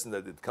did this, and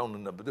I did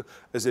Conan number 2.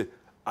 I said,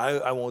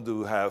 I want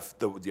to have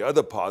the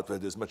other part where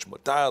there's much more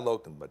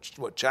dialogue and much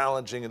more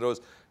challenging and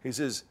those. He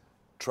says,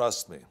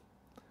 trust me,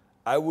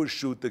 I will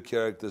shoot the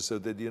character so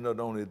that you're not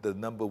only the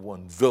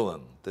 #1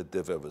 villain that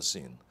they've ever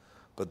seen,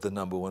 but the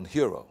 #1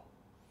 hero.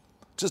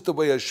 Just the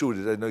way I shoot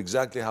it, I know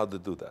exactly how to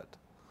do that.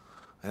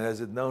 And I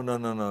said,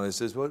 no. He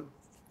says, well,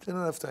 you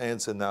don't have to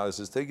answer now. He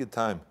says, take your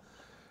time.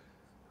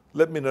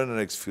 Let me know in the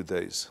next few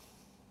days.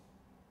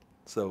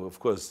 So, of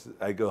course,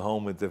 I go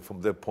home, and then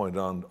from that point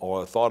on,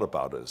 all I thought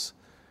about is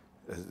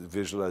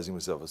visualizing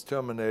myself as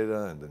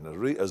Terminator, and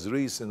then as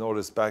Reese, and all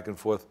this back and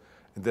forth.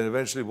 And then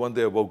eventually one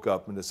day I woke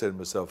up and I said to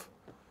myself,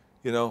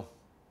 you know,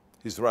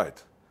 he's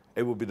right.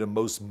 It will be the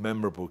most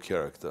memorable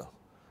character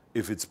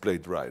if it's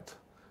played right.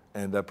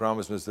 And I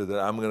promised myself that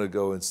I'm going to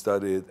go and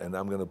study it, and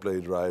I'm going to play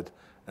it right,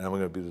 and I'm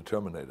going to be the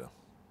Terminator.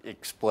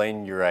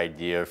 Explain your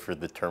idea for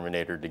the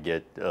Terminator to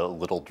get a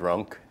little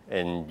drunk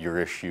and your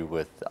issue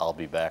with I'll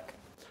Be Back.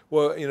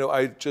 Well, you know,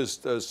 I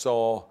just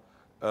saw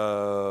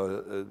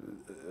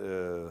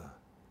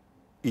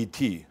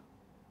E.T.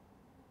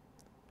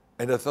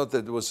 And I thought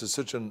that it was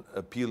such an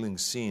appealing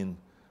scene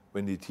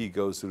when E.T.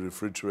 goes to the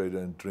refrigerator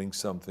and drinks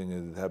something,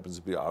 and it happens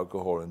to be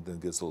alcohol, and then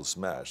gets all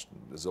smashed.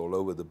 It's all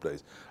over the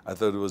place. I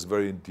thought it was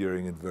very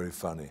endearing and very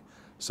funny.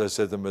 So I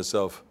said to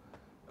myself,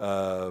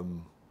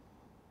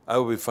 it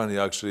would be funny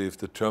actually if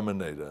the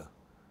Terminator,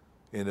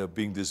 you know,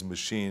 being this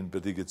machine,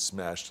 but he gets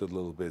smashed a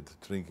little bit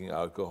drinking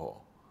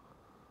alcohol.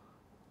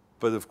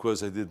 But of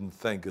course I didn't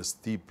think as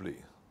deeply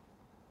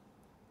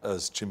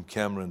as Jim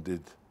Cameron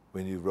did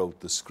when he wrote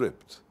the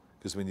script.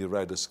 Because when you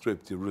write a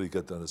script, you really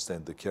got to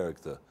understand the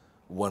character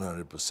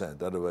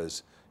 100%.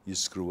 Otherwise, you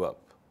screw up.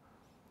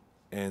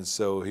 And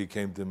so he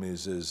came to me and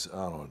says,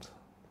 Arnold,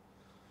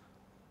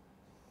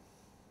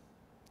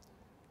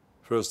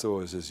 first of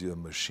all, he says, you're a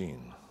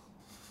machine.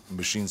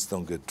 Machines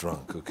don't get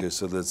drunk, okay?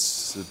 So but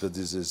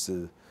this is,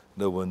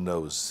 no one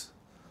knows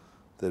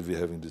that we're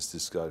having this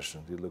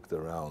discussion. He looked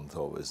around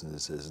always and he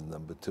says,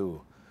 number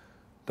 2,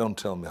 don't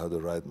tell me how to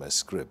write my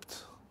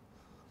script,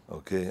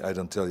 okay? I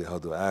don't tell you how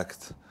to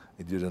act,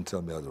 and you don't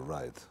tell me how to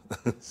write.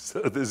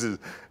 So this is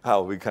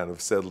how we kind of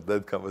settled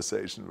that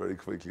conversation very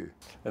quickly.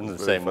 And the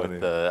same funny.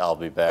 With I'll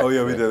Be Back. Oh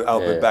yeah, I'll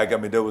be back. I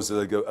mean, there was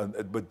like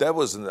but that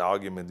was an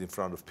argument in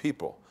front of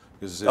people.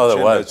 Because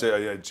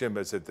Jim,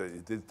 I said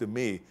to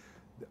me,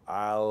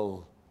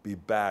 I'll be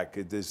back.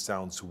 This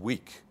sounds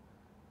weak.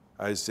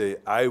 I say,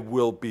 I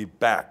will be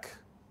back.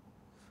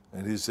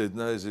 And he said,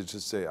 no, he said,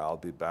 just say, I'll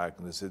be back.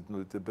 And I said,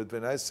 but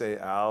when I say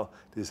I'll,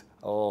 I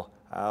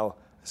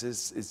said,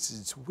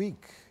 it's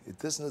weak. It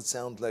doesn't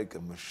sound like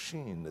a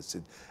machine. I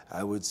said,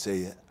 I would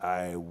say,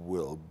 I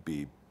will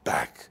be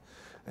back.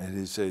 And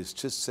he says,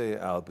 just say,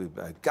 I'll be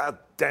back. God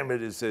damn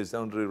it, he says,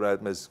 don't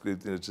rewrite my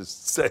script,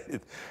 just say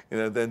it.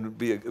 Then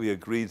we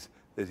agreed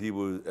that he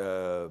would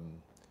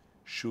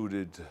shoot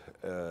it,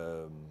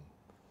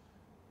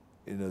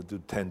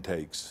 do 10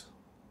 takes,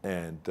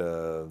 and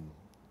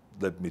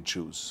let me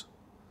choose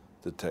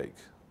the take.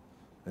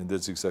 And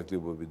that's exactly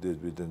what we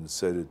did. We then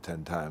said it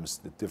 10 times,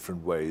 the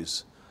different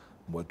ways,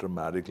 more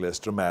dramatic, less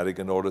dramatic,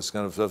 and all this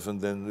kind of stuff,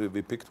 and then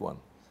we picked one.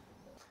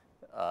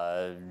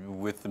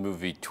 With the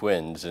movie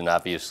Twins, and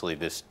obviously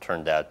this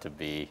turned out to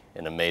be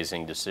an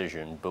amazing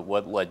decision, but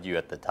what led you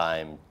at the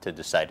time to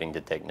deciding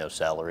to take no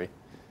salary?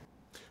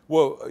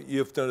 Well, you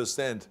have to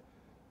understand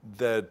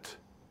that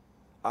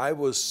I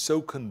was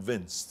so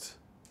convinced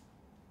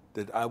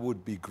that I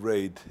would be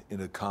great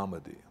in a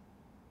comedy.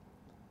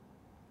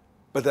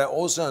 But I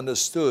also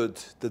understood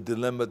the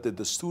dilemma that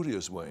the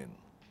studios were in.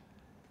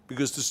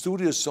 Because the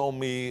studios saw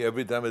me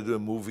every time I do a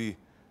movie,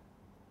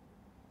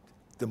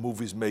 the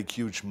movies make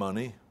huge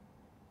money.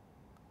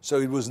 So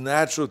it was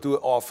natural to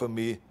offer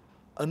me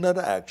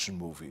another action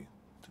movie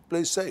to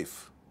play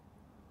safe.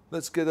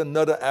 Let's get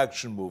another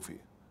action movie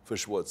for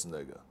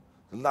Schwarzenegger.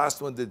 The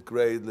last one did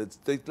great. Let's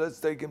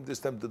take him this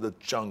time to the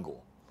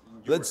jungle.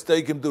 Let's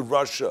take him to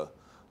Russia.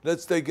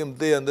 Let's take him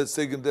there and let's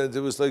take him there. It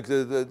was like,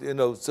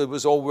 so it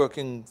was all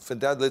working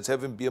fantastic. Let's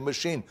have him be a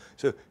machine.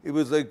 So it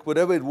was like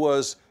whatever it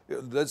was,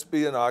 let's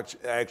be an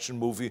action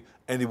movie,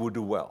 and it would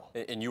do well.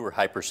 And you were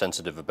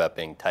hypersensitive about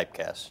being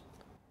typecast.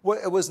 Well,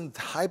 I wasn't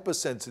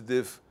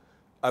hypersensitive.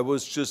 I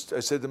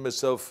said to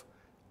myself,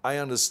 I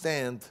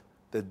understand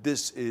that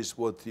this is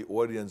what the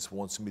audience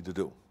wants me to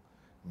do.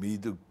 me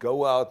to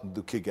go out and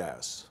to kick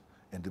ass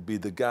and to be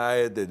the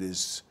guy that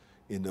is,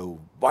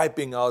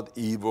 wiping out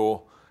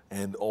evil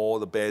and all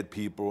the bad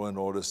people and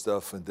all this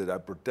stuff, and that I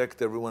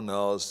protect everyone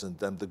else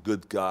and I'm the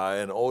good guy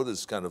and all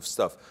this kind of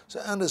stuff. So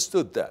I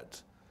understood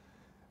that.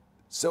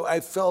 So I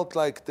felt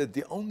like that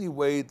the only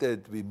way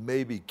that we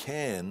maybe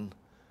can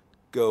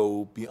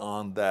go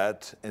beyond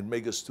that and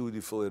make a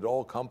studio feel at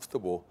all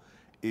comfortable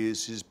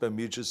is by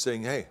me just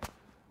saying, hey,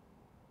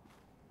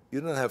 you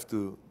don't have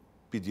to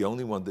be the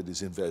only one that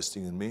is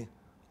investing in me.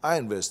 I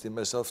invest in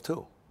myself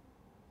too.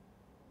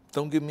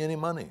 Don't give me any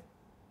money.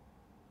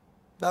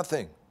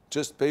 Nothing.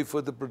 Just pay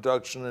for the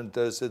production and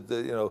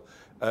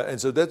and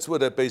so that's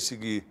what I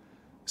basically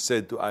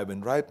said to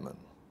Ivan Reitman.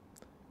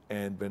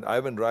 And when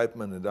Ivan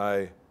Reitman and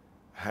I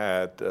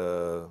had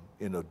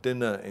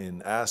dinner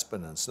in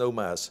Aspen and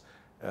Snowmass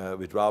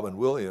with Robin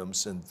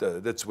Williams, and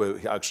that's where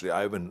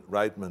Ivan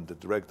Reitman, the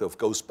director of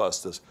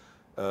Ghostbusters,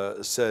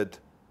 said,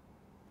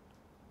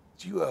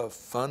 "You are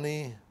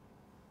funny,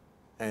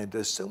 and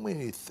there's so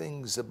many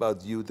things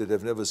about you that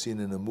I've never seen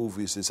in a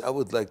movie." He says, "I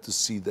would like to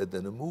see that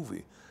in a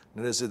movie."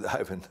 And I said,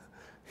 "Ivan,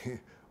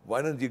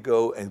 why don't you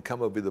go and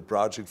come up with a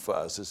project for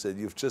us?" I said,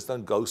 "You've just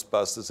done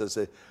Ghostbusters." I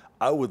said,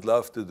 "I would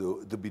love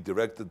to be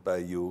directed by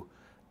you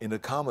in a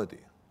comedy."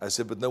 I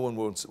said, "But no one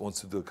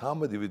wants to do a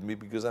comedy with me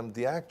because I'm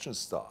the action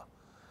star."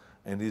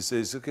 And he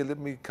says, "Okay, let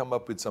me come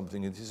up with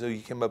something." And so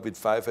he came up with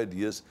 5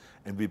 ideas,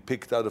 and we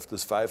picked out of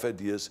those 5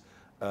 ideas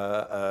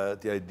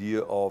the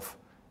idea of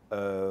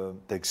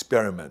the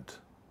experiment,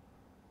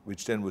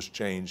 which then was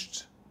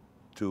changed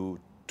to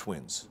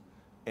Twins.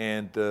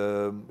 And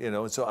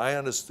so I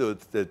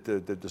understood that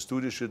the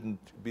studio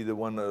shouldn't be the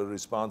one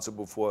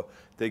responsible for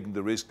taking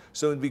the risk.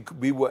 So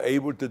we were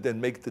able to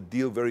then make the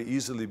deal very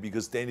easily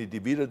because Danny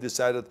DeVito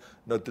decided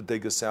not to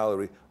take a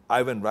salary,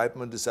 Ivan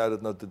Reitman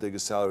decided not to take a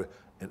salary,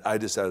 and I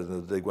decided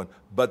not to take one,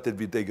 but that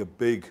we take a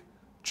big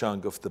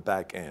chunk of the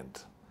back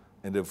end.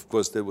 And of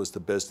course, that was the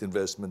best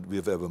investment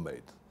we've ever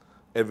made.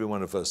 Every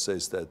one of us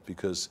says that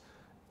because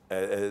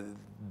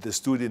the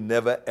studio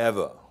never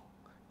ever,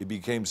 it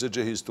became such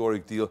a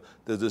historic deal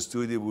that the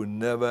studio will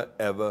never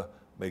ever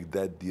make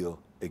that deal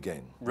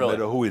again, really? No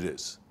matter who it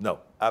is. No,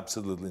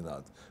 absolutely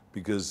not,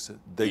 because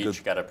they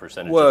each got a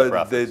percentage of the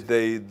profits.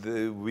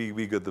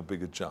 We got the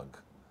bigger chunk,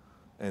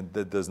 and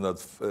that does not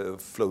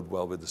float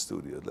well with the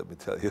studio. Let me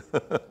tell you.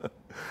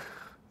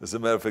 As a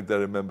matter of fact, I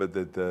remember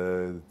that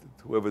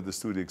whoever the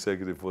studio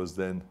executive was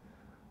then,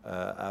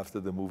 after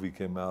the movie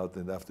came out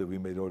and after we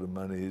made all the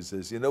money, he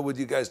says, "You know what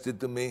you guys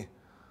did to me?"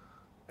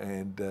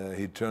 And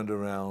he turned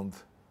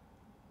around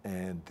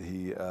and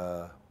he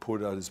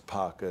pulled out his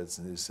pockets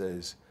and he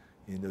says,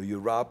 "You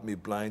robbed me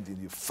blind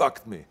and you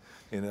fucked me,"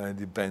 and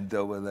he bent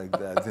over like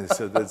that. And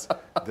so that's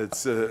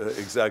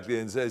exactly.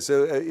 And so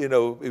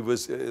it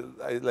was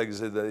like I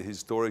said, a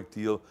historic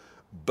deal,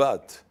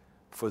 but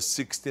for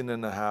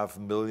 $16.5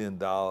 million,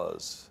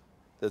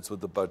 that's what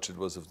the budget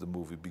was of the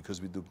movie, because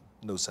we do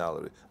no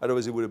salary.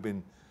 Otherwise, it would have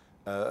been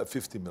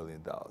 $50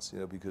 million,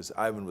 because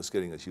Ivan was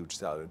getting a huge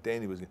salary,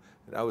 Danny was,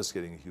 and I was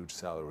getting a huge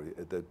salary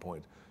at that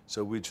point.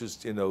 So we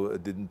just,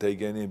 didn't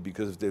take any, and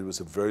because there was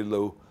a very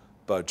low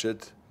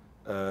budget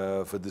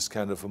for this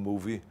kind of a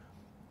movie,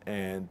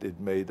 and it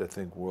made, I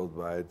think,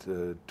 worldwide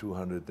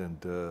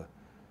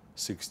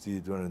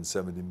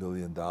 $270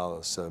 million.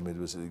 So I mean, it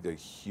was a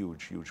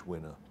huge, huge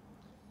winner.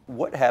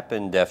 What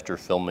happened after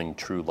filming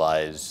True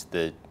Lies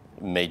that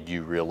made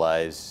you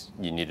realize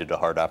you needed a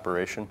heart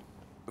operation?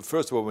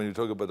 First of all, when you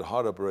talk about the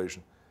heart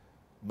operation,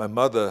 my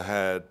mother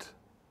had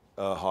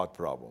a heart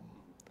problem.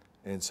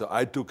 And so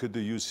I took her to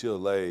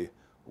UCLA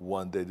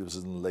one day, it was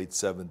in the late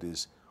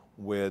 70s,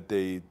 where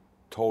they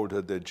told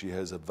her that she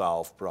has a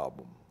valve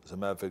problem. As a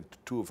matter of fact,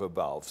 2 of her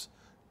valves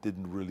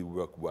didn't really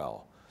work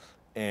well,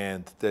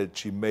 and that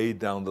she may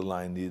down the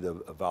line need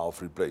a valve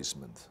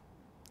replacement.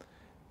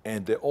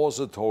 And they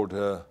also told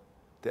her,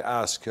 they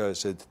asked her, I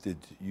said, "Did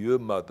your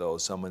mother or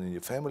someone in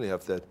your family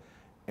have that?"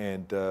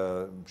 And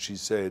she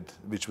said,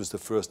 which was the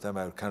first time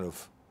I kind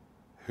of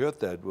heard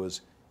that,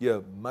 was,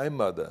 "Yeah, my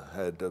mother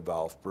had a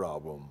valve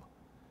problem,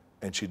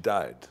 and she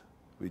died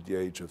with the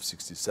age of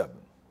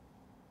 67.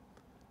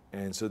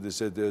 And so they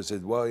said,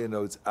 "Well,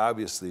 it's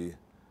obviously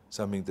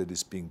something that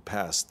is being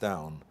passed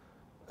down."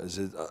 I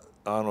said,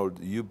 "Arnold,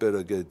 you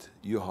better get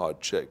your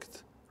heart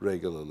checked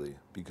regularly,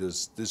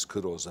 because this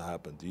could also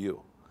happen to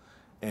you."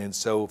 And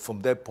so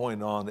from that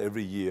point on,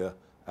 every year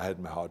I had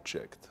my heart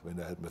checked when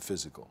I had my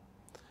physical.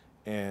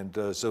 And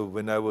so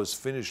when I was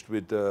finished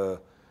with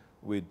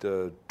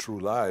True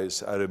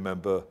Lies, I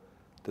remember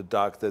the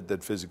doctor,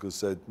 that physical,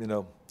 said,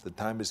 "The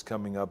time is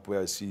coming up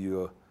where I see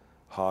your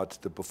heart,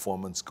 the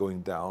performance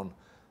going down,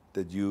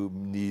 that you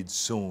need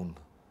soon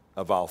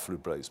a valve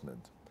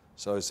replacement."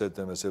 So I said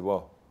to him,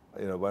 "Well,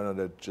 why don't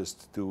I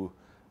just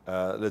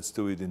let's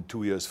do it in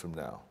 2 years from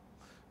now."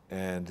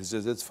 And he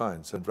says, "That's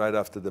fine." So right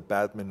after the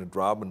Batman and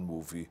Robin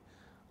movie,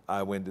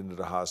 I went into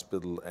the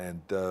hospital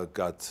and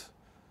got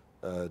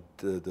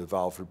the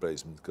valve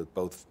replacement, got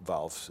both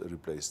valves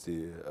replaced,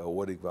 the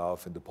aortic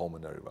valve and the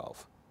pulmonary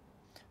valve.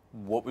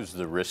 What was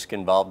the risk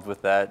involved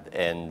with that,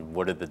 and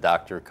what did the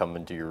doctor come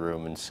into your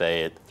room and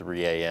say at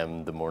 3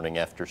 a.m. the morning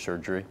after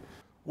surgery?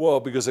 Well,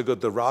 because I got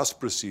the RAS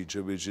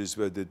procedure, which is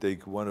where they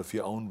take one of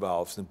your own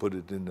valves and put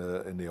it in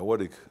the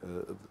aortic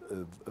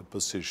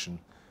position.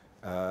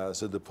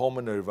 So the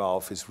pulmonary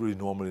valve is really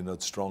normally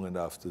not strong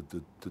enough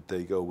to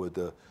take over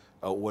the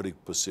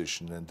aortic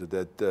position and to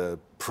that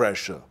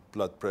pressure,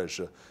 blood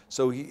pressure.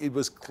 So it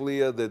was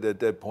clear that at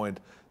that point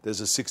there's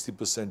a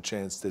 60%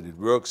 chance that it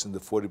works and the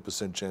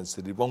 40% chance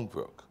that it won't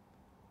work.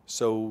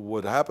 So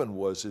what happened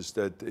was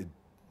that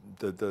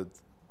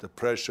the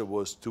pressure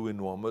was too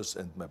enormous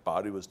and my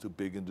body was too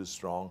big and too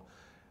strong.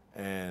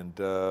 And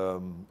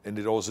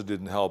it also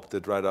didn't help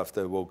that right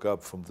after I woke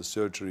up from the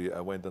surgery,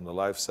 I went on the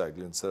life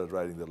cycle and started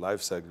riding the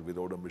life cycle with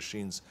all the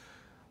machines,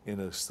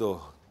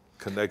 still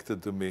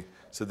connected to me.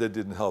 So that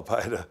didn't help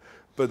either.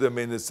 But I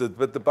mean,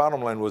 but the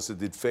bottom line was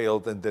that it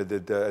failed, and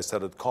that I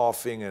started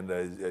coughing, and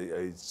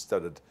I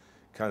started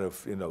kind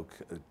of,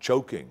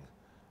 choking,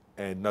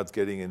 and not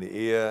getting any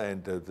air,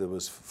 and there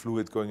was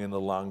fluid going in the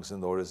lungs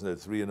and all this. And at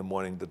 3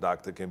 a.m, the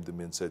doctor came to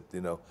me and said,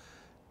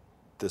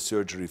 the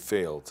surgery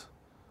failed.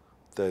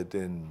 That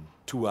in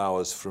 2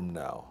 hours from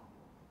now,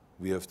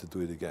 we have to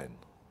do it again.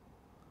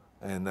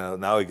 And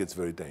now it gets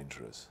very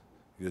dangerous,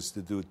 because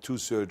to do 2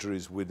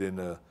 surgeries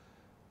within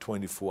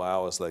 24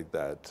 hours like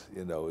that,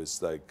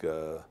 it's like,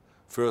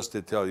 first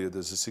they tell you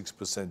there's a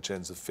 6%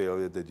 chance of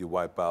failure that you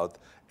wipe out,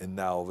 and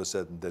now all of a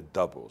sudden that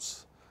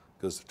doubles,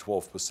 goes to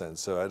 12%.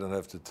 So I don't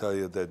have to tell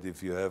you that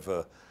if you have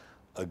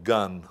a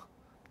gun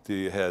to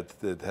your head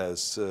that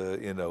has,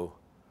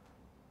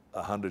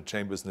 100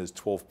 chambers and there's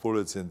 12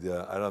 bullets in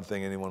there, I don't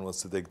think anyone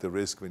wants to take the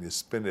risk when you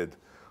spin it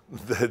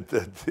that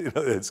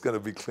it's going to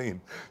be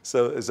clean.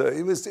 So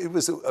it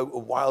was a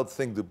wild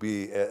thing to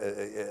be,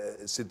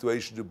 a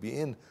situation to be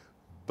in.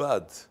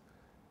 But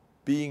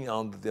being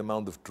under the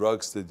amount of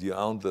drugs that you're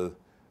under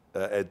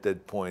at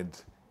that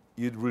point,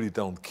 you really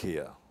don't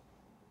care.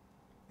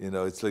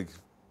 It's like,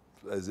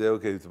 I say,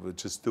 okay,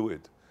 just do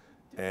it.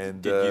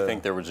 And Did you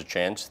think there was a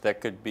chance that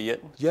could be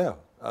it? Yeah,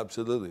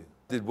 absolutely.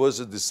 It was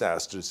a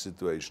disastrous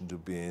situation to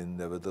be in,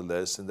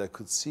 nevertheless, and I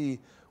could see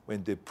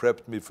when they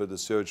prepped me for the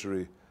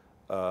surgery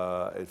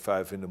at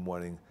 5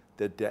 a.m.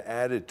 that their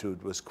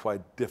attitude was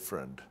quite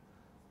different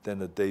than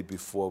the day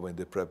before when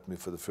they prepped me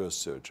for the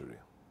first surgery.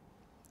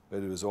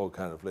 But it was all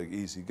kind of like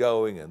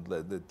easygoing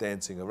and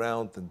dancing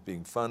around and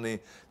being funny.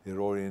 They're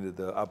already into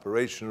the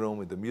operation room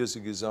and the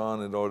music is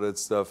on and all that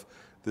stuff.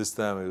 This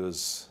time it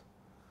was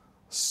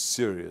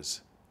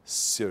serious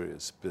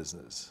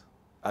business.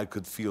 I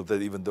could feel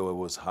that even though I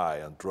was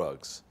high on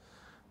drugs.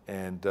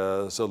 And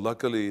so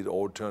luckily it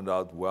all turned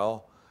out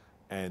well.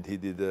 And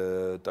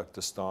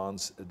Dr.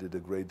 Starnes did a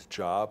great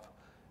job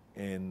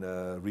in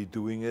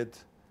redoing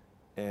it.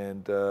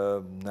 And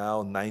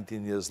now,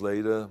 19 years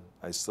later,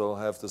 I still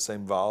have the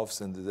same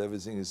valves and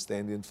everything is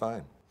standing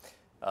fine.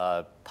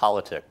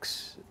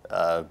 Politics.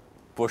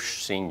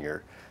 Bush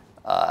Sr.,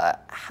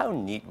 how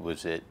neat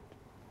was it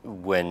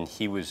when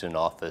he was in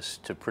office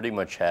to pretty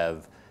much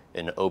have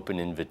an open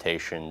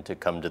invitation to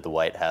come to the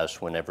White House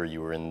whenever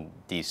you were in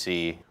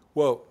D.C.?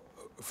 Well,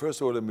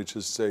 first of all, let me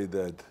just say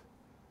that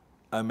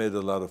I met a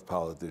lot of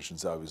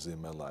politicians, obviously,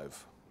 in my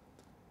life.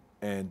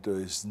 And there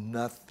is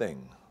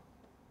nothing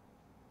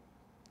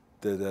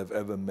that I've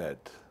ever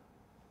met,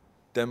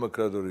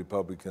 Democrat or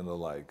Republican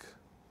alike,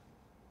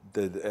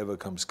 that ever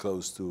comes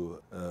close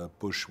to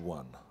Bush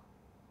 1.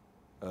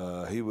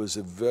 He was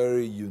a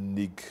very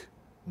unique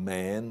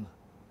man.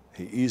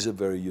 He is a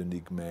very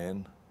unique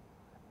man.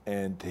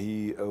 And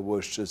he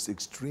was just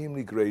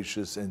extremely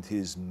gracious, and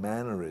his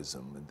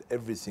mannerism and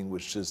everything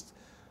was just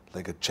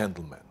like a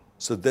gentleman.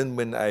 So then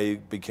when I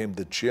became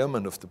the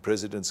chairman of the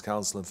President's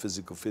Council on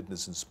Physical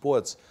Fitness and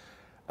Sports,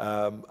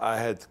 I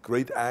had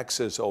great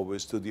access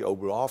always to the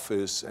Oval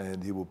Office,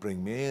 and he would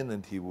bring me in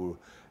and he would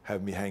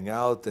have me hang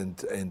out and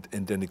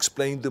then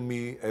explain to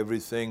me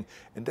everything.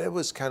 And that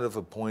was kind of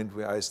a point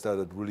where I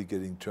started really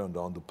getting turned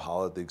on to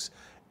politics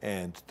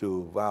and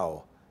to,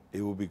 wow,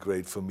 it would be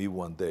great for me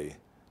one day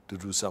to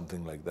do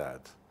something like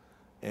that.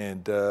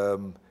 And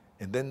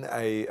then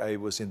I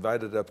was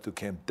invited up to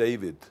Camp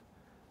David,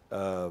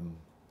 a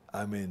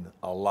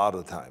lot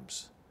of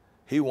times.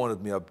 He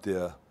wanted me up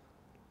there,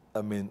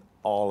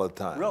 all the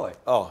time. Really?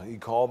 Oh, he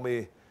called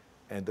me,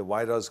 and the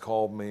White House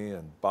called me,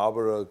 and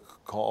Barbara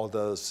called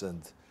us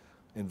and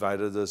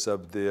invited us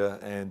up there,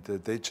 and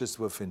they just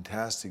were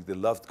fantastic. They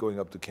loved going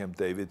up to Camp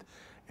David.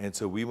 And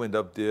so we went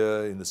up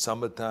there in the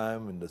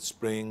summertime, in the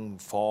spring,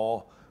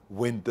 fall,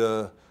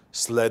 winter,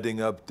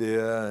 sledding up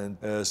there,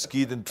 and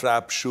skeet and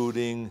trap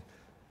shooting,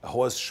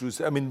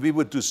 horseshoes. We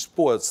would do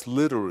sports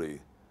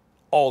literally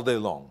all day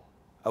long.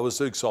 I was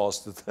so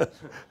exhausted.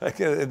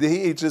 And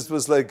he just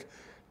was like,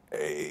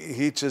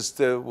 he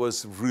just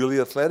was really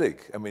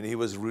athletic. He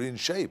was really in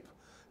shape,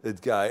 that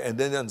guy. And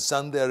then on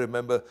Sunday, I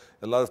remember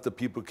a lot of the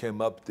people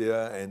came up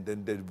there, and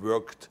then they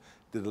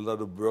did a lot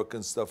of work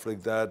and stuff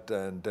like that.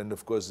 And then,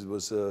 of course, it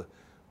was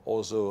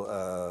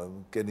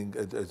also getting,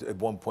 at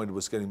one point, it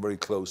was getting very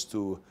close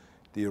to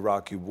the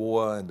Iraqi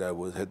War, and I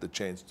had the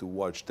chance to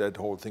watch that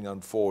whole thing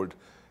unfold.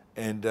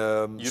 And you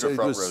had a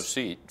front row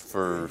seat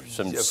for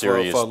some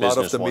serious for a lot of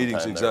business the one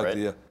meetings, time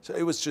exactly. there, right? Yeah. So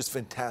it was just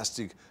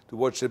fantastic to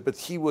watch it. But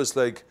he was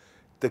like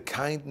the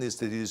kindness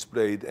that he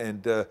displayed,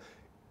 and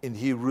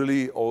he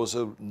really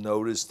also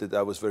noticed that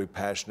I was very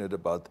passionate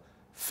about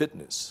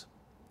fitness.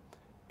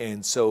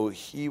 And so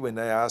when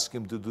I asked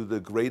him to do the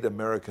Great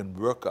American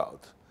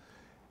Workout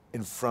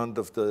in front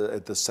of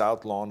at the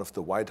South Lawn of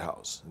the White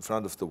House, in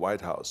front of the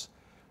White House,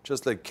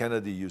 just like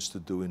Kennedy used to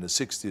do in the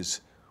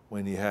 60s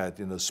when he had,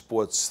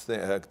 sports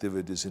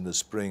activities in the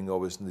spring,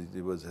 always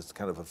it was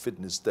kind of a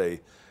fitness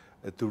day,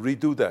 to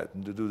redo that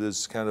and to do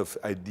this kind of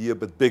idea,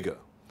 but bigger.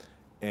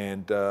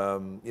 And,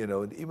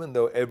 and even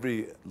though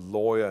every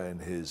lawyer in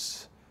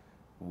his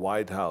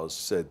White House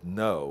said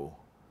no,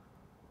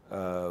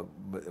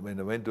 when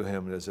I went to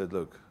him and I said,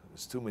 look,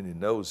 there's too many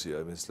no's here.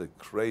 I mean, it's like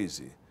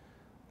crazy.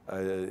 I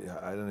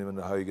don't even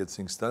know how you get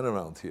things done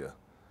around here.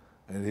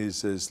 And he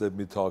says, let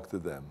me talk to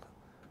them.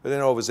 But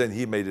then all of a sudden,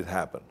 he made it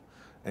happen.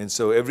 And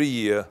so every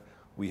year,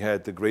 we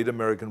had the Great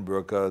American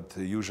Workout,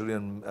 usually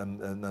on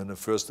the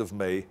 1st of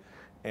May.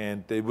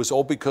 And it was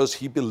all because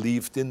he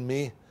believed in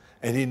me,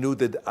 and he knew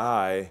that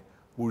I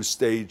would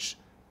stage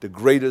the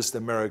greatest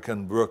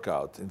American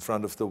workout in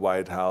front of the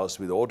White House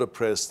with all the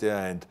press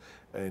there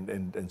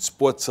and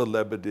sports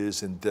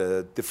celebrities and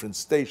different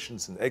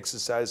stations and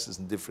exercises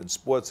and different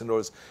sports and all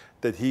this,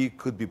 that he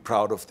could be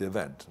proud of the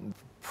event.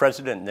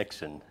 President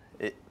Nixon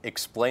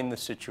explained the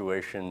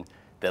situation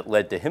that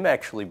led to him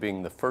actually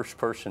being the first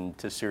person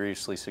to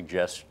seriously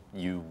suggest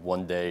you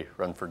one day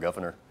run for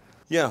governor.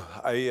 Yeah,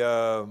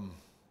 I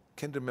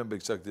can't remember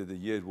exactly the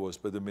year it was,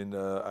 but I mean,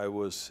 I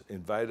was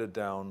invited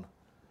down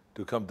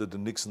to come to the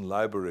Nixon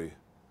Library,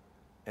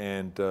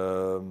 and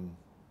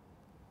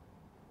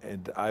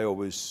I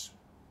always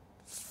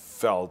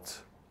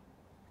felt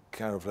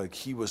kind of like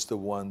he was the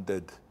one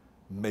that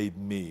made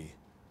me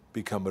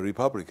become a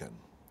Republican.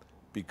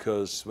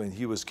 Because when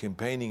he was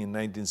campaigning in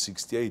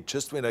 1968,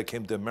 just when I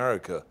came to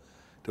America,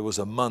 there was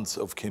a month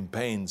of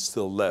campaign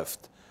still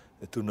left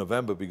to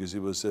November, because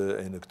it was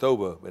in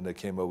October when I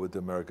came over to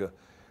America.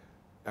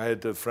 I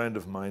had a friend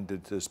of mine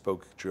that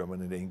spoke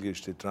German and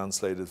English. They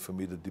translated for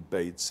me the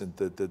debates and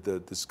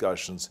the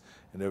discussions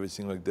and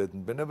everything like that.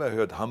 And whenever I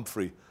heard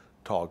Humphrey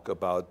talk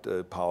about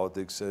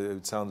politics,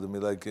 it sounded to me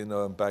like,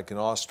 I'm back in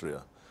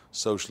Austria,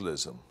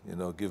 socialism,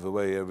 give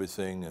away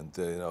everything and,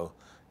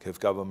 have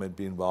government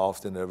be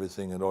involved in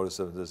everything and all this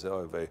stuff. They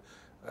say,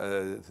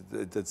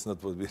 that's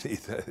not what we need.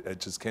 I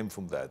just came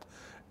from that.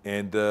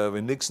 And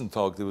when Nixon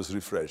talked, it was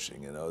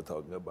refreshing,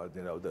 talking about,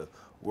 the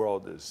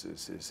world is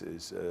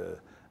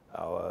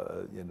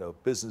our,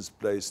 business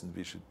place, and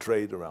we should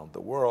trade around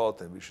the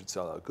world, and we should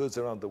sell our goods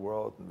around the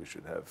world, and we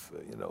should have,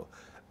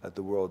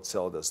 the world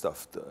sell their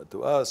stuff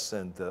to us,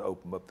 and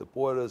open up the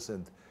borders,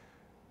 and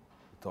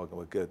talking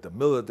about get the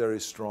military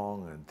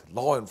strong and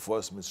law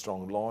enforcement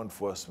strong, law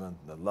enforcement,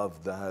 and I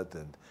love that,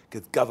 and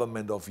get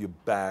government off your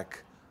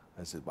back.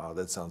 I said, wow,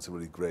 that sounds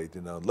really great,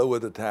 lower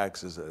the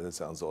taxes, that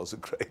sounds also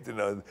great, and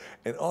on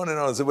and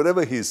on. So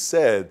whatever he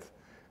said,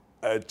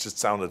 it just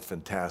sounded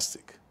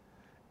fantastic.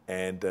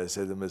 And I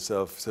said to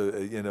myself,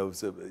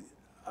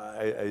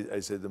 I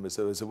said to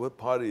myself, what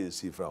party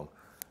is he from?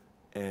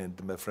 And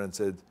my friend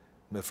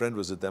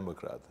was a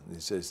Democrat. And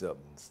he says,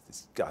 it's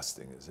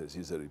disgusting. He says,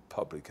 he's a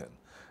Republican.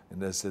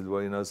 And I said,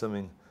 well,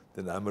 something,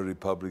 then I'm a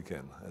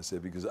Republican. I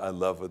said, because I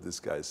love what this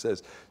guy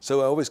says.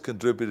 So I always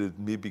contributed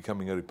me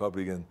becoming a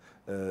Republican,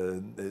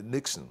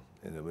 Nixon.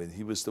 When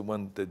he was the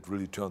one that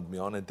really turned me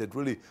on and that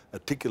really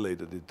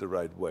articulated it the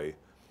right way.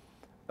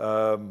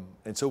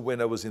 And so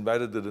when I was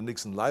invited to the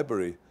Nixon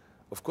Library,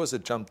 of course I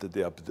jumped at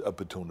the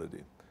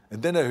opportunity.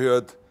 And then I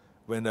heard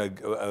when I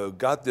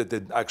got there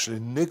that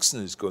actually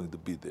Nixon is going to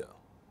be there.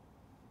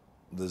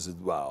 And I said,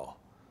 wow,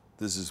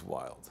 this is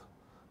wild.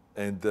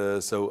 And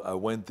so I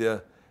went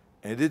there,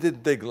 and it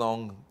didn't take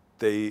long.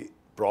 They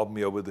brought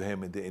me over to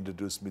him, and they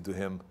introduced me to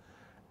him.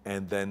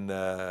 And then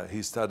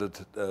he started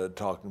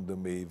talking to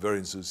me very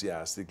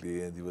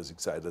enthusiastically, and he was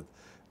excited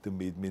to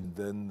meet me. And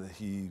then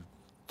he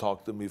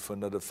talked to me for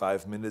another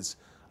 5 minutes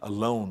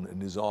alone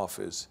in his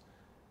office.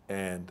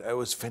 And it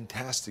was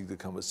fantastic, the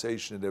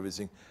conversation and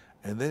everything.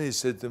 And then he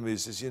said to me, he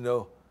says,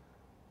 you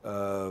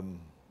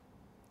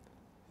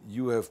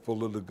have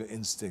political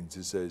instinct.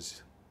 He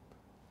says,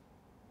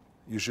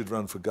 you should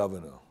run for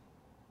governor.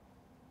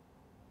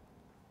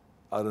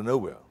 Out of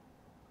nowhere.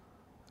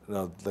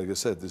 Now, like I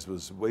said, this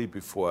was way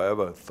before I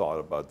ever thought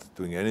about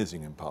doing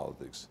anything in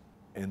politics.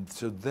 And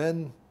so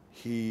then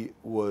he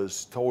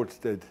was told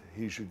that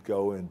he should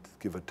go and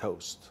give a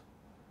toast.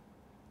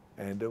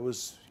 And it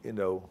was,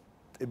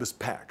 it was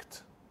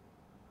packed.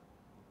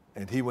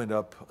 And he went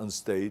up on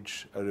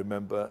stage, I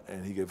remember,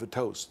 and he gave a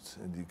toast.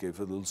 And he gave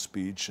a little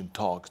speech and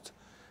talked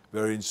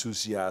very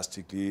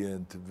enthusiastically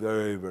and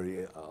very,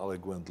 very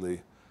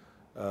eloquently,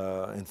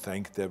 and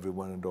thanked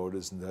everyone and all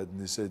this and that. And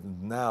he said,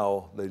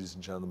 now, ladies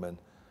and gentlemen,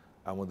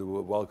 I want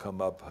to welcome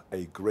up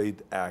a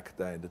great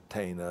actor,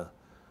 entertainer,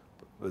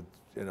 but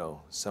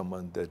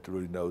someone that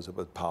really knows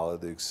about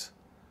politics.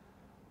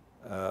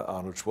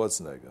 Arnold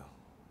Schwarzenegger.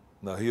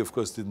 Now, he, of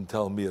course, didn't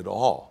tell me at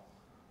all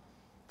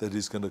that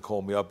he's going to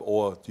call me up,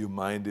 or do you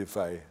mind if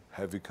I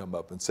have you come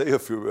up and say a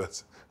few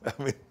words?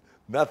 I mean,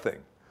 nothing.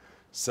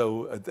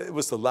 So it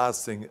was the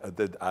last thing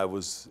that I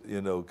was,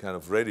 kind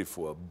of ready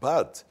for.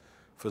 But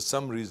for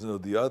some reason or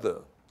the other,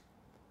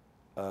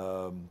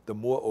 the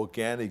more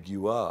organic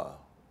you are,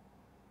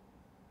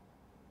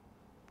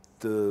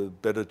 the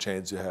better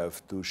chance you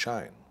have to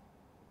shine.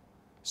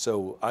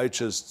 So I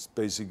just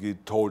basically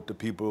told the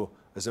people,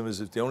 as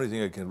if the only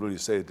thing I can really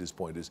say at this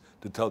point is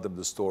to tell them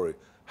the story,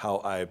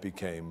 how I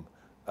became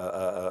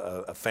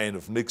a fan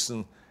of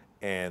Nixon,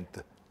 and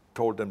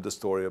told them the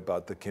story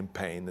about the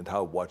campaign and how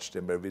I watched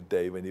him every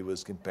day when he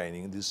was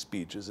campaigning, and his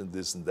speeches and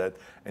this and that,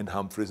 and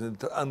Humphreys, and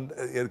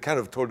kind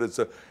of told it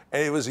so,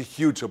 and it was a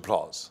huge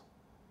applause.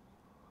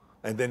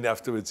 And then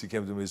afterwards he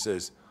came to me and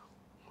says,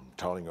 "I'm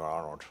telling you,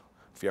 Arnold,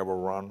 if you ever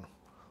run,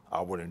 I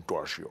would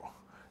endorse you."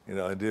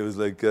 And it was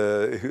like,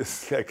 it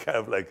was kind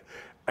of like,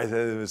 I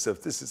said to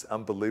myself, this is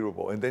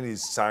unbelievable. And then he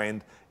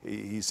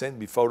sent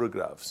me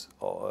photographs,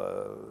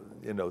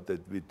 that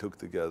we took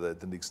together at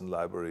the Nixon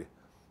Library.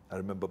 I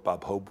remember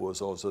Bob Hope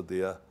was also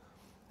there,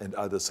 and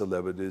other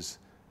celebrities,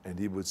 and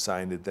he would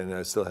sign it, and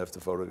I still have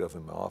the photograph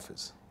in my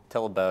office.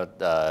 Tell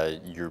about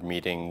your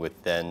meeting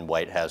with then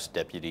White House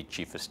Deputy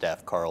Chief of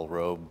Staff Karl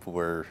Rove,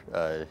 where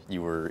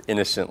you were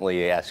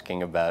innocently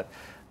asking about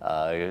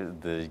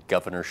the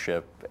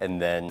governorship,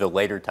 and then the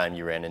later time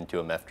you ran into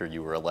him after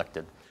you were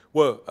elected.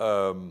 Well,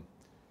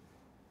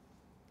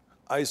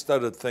 I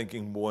started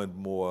thinking more and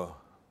more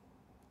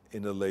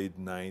in the late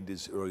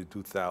 90s, early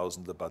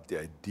 2000s about the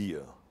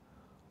idea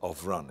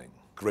of running.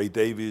 Gray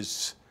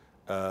Davis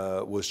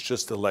was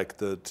just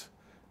elected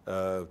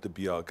to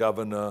be our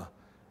governor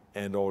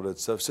and all that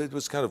stuff. So it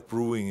was kind of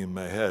brewing in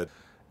my head.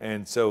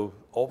 And so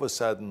all of a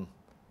sudden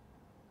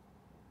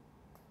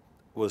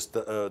was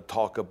the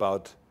talk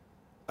about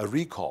a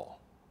recall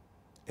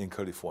in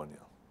California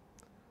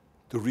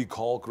to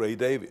recall Gray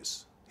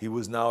Davis. He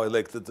was now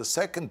elected the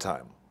second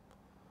time.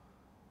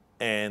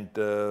 And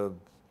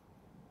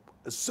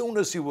as soon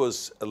as he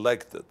was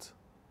elected,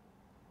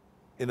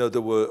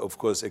 there were, of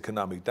course,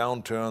 economic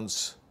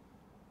downturns,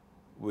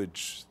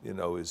 which,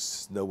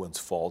 is no one's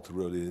fault,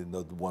 really,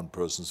 not one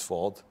person's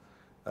fault.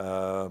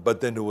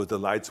 But then the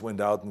lights went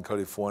out in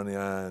California,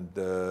 and,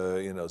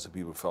 so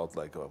people felt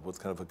like, oh, what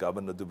kind of a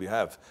governor do we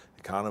have? The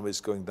economy is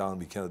going down,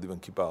 we cannot even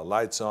keep our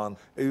lights on.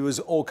 It was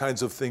all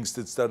kinds of things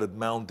that started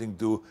mounting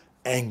to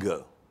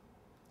anger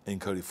in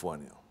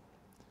California.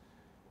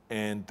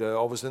 And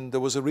all of a sudden, there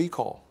was a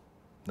recall.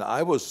 Now,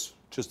 I was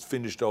just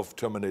finished off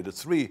Terminator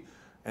 3,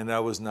 and I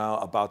was now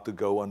about to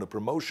go on a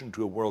promotion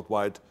tour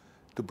worldwide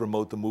to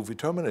promote the movie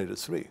Terminator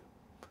 3.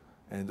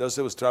 And as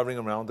I was traveling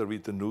around, I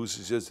read the news,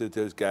 it's just that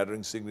they're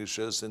gathering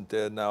signatures, and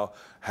they're now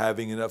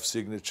having enough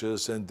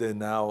signatures, and they're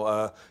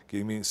now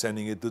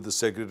sending it to the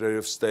Secretary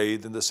of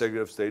State, and the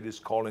Secretary of State is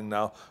calling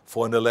now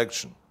for an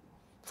election,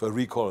 for a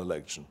recall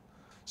election.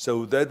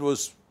 So that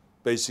was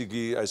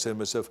basically, I said to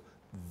myself,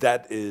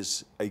 that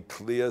is a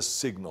clear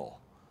signal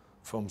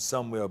from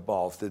somewhere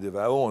above that if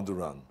I want to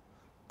run,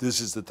 this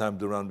is the time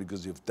to run,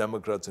 because you have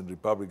Democrats and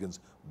Republicans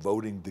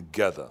voting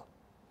together.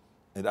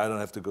 And I don't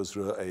have to go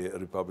through a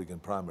Republican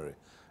primary.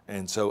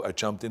 And so I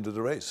jumped into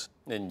the race.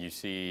 And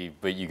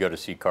but you go to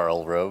see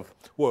Karl Rove?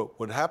 Well,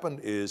 what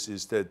happened is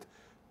that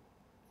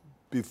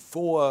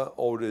before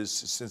all this,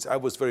 since I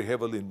was very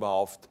heavily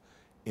involved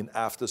in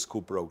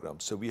after-school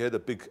programs, so we had a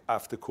big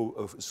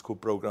after-school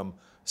program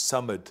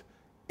summit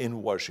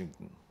in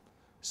Washington,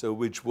 so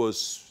which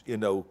was,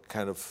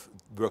 kind of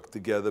worked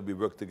together. We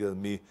worked together,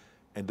 me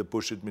and the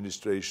Bush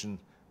administration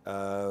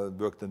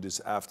worked on this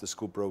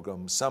after-school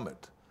program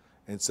summit.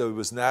 And so it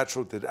was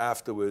natural that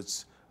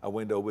afterwards I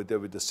went over there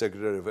with the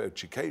Secretary of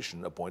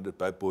Education, appointed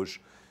by Bush,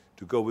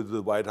 to go to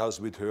the White House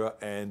with her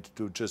and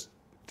to just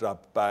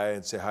drop by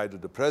and say hi to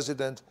the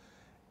president,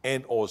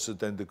 and also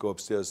then to go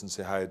upstairs and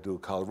say hi to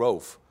Karl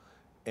Rove.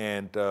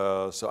 And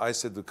so I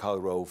said to Karl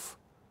Rove,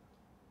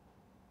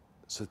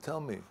 so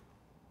tell me,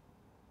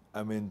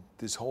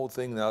 this whole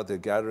thing now, they're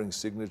gathering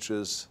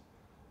signatures.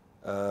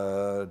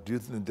 Do you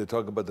think they're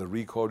talking about the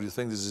recall? Do you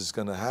think this is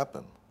going to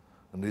happen?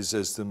 And he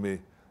says to me,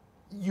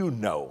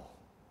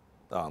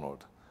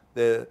 Arnold,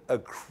 they're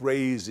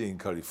crazy in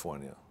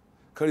California.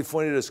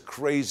 California does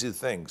crazy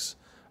things.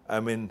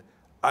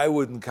 I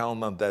wouldn't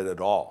count on that at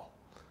all.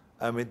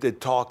 They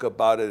talk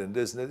about it and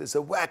this and that. It's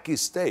a wacky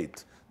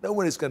state. No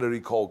one is going to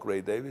recall Gray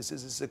Davis.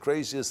 It's the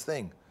craziest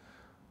thing.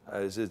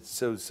 I said,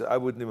 so I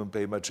wouldn't even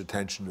pay much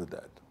attention to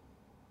that.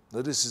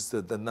 Now, this is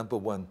the number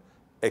one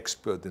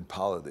expert in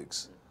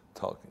politics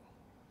talking.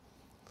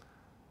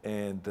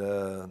 And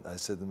I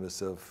said to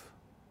myself,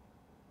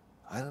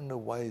 I don't know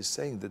why he's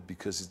saying that,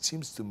 because it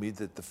seems to me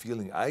that the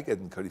feeling I get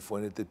in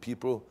California that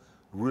people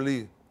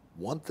really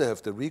want to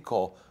have the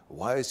recall.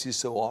 Why is he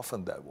so off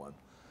on that one?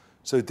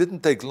 So it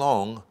didn't take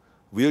long.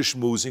 We're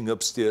schmoozing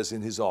upstairs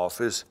in his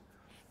office,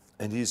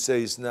 and he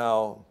says,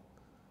 oh,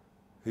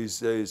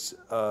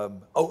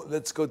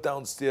 let's go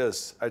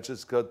downstairs. I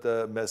just got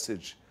the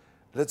message.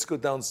 Let's go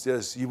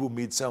downstairs. You will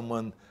meet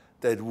someone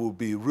that would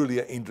be really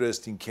an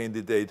interesting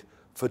candidate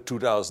for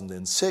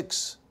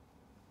 2006.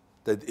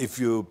 That if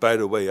you, by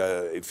the way,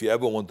 if you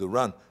ever want to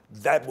run,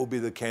 that will be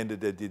the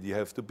candidate that you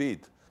have to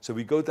beat. So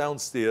we go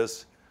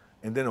downstairs,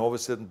 and then all of a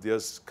sudden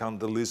there's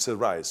Condoleezza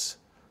Rice,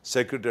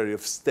 Secretary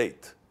of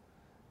State,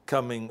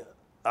 coming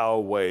our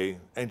way,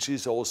 and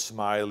she's all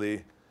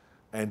smiley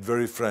and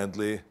very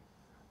friendly.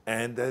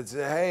 And I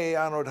said, "Hey,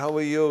 Arnold, how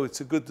are you?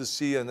 It's good to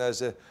see you." And I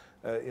said,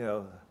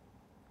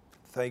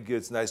 "Thank you.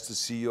 It's nice to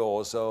see you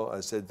also." I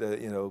said,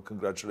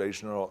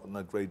 "Congratulations on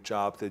a great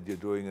job that you're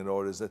doing and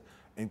all this."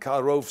 And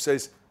Karl Rove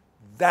says,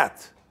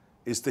 "That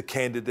is the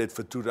candidate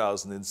for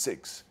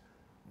 2006.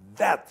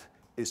 That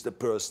is the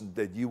person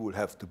that you will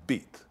have to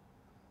beat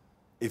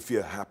if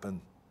you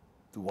happen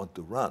to want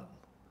to run."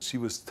 She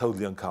was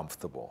totally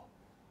uncomfortable.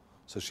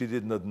 So she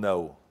did not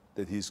know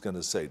that he's going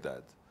to say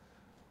that.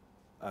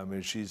 I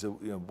mean, she's a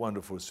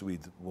wonderful,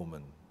 sweet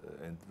woman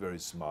and very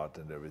smart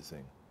and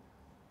everything.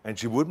 And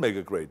she would make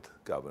a great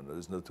governor.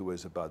 There's no two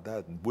ways about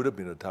that. And would have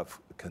been a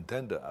tough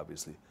contender,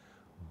 obviously.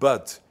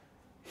 But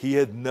he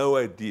had no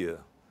idea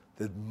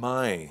that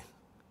my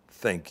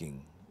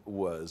thinking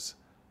was,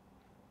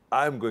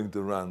 I'm going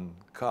to run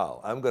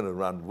Karl. I'm going to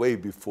run way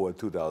before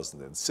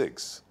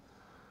 2006.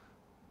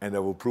 And I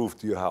will prove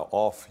to you how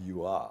off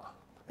you are.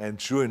 And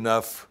sure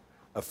enough,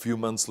 a few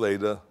months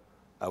later,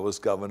 I was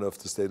governor of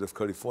the state of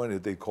California.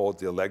 They called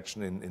the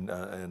election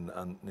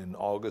in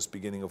August,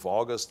 beginning of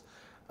August.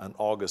 On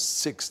August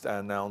 6th, I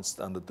announced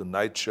on the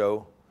Tonight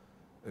Show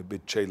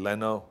with Jay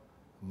Leno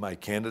my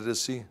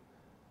candidacy.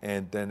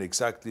 And then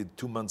exactly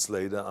 2 months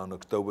later, on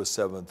October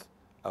 7th,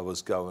 I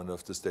was governor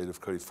of the state of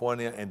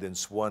California and then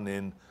sworn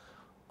in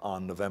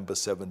on November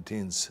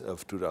 17th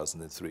of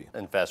 2003.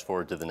 And fast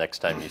forward to the next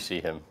time you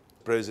see him.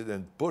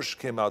 President Bush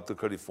came out to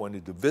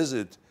California to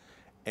visit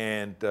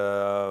and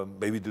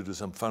maybe to do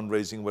some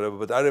fundraising, whatever.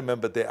 But I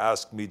remember they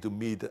asked me to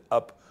meet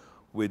up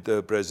with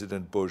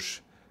President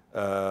Bush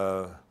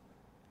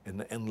in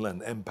the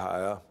Inland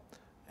Empire.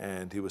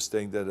 And he was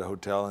staying there at a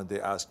hotel, and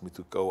they asked me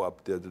to go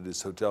up there to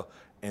this hotel.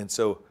 And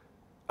so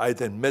I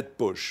then met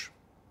Bush,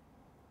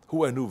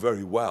 who I knew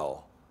very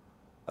well,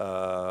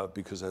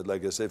 because,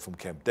 like I said, from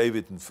Camp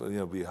David,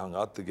 and we hung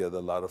out together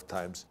a lot of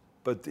times.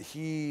 But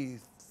he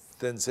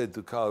then said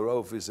to Karl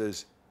Rove, he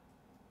says,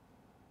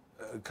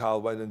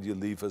 "Karl, why don't you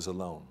leave us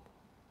alone?"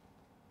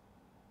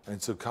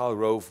 And so Karl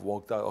Rove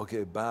walked out,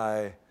 "Okay,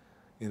 bye,"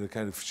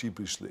 kind of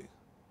sheepishly.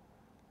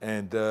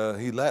 And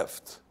he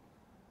left.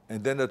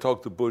 And then I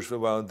talked to Bush for a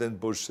while, and then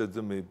Bush said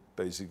to me,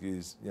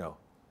 basically,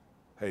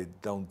 "Hey,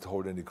 don't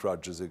hold any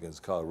grudges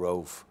against Karl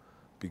Rove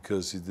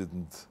because he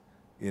didn't,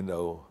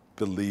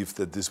 believe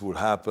that this would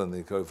happen."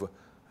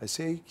 I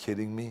say, "Are you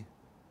kidding me?"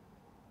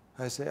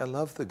 I say, "I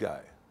love the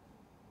guy.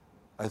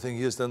 I think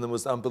he has done the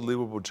most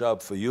unbelievable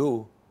job for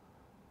you."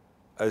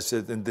 I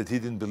said, and that he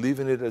didn't believe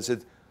in it. I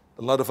said,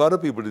 a lot of other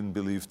people didn't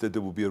believe that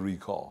there would be a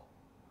recall.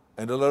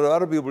 And a lot of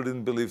other people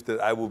didn't believe that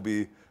I would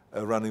be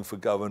running for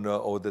governor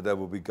or that I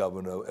would be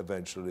governor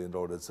eventually and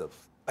all that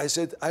stuff. I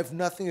said, I have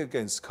nothing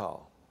against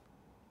Karl.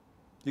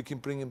 You can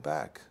bring him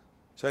back.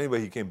 So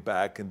anyway, he came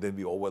back, and then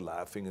we all were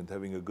laughing and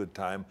having a good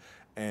time.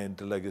 And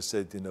like I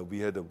said, we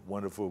had a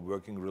wonderful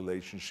working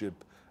relationship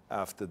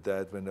after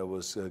that when I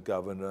was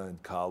governor,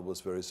 and Karl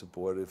was very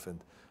supportive,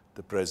 and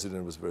the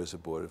president was very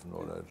supportive and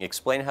all that.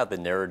 Explain how the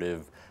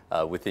narrative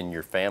within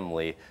your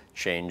family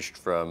changed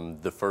from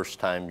the first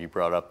time you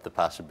brought up the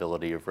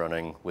possibility of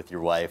running with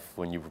your wife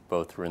when you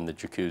both were in the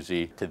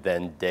jacuzzi to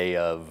then day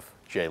of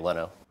Jay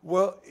Leno.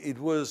 Well, it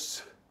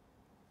was,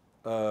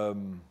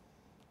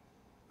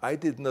 I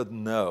did not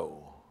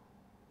know,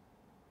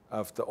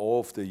 after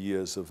all of the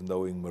years of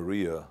knowing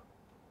Maria,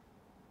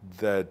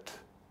 that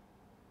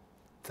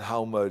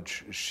how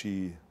much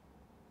she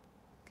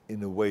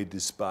in a way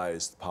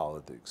despised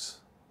politics.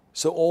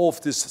 So all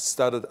of this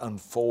started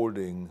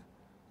unfolding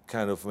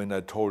kind of when I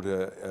told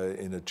her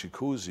in a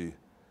jacuzzi.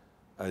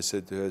 I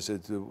said to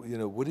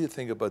her, what do you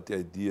think about the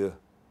idea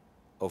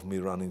of me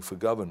running for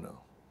governor?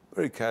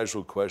 Very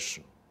casual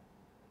question.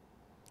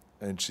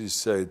 And she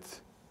said,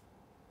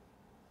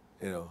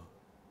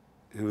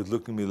 he was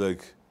looking at me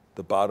like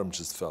the bottom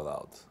just fell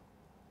out.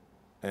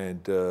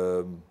 And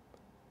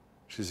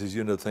she says,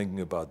 "You're not thinking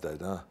about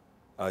that, huh?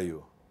 Are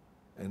you?"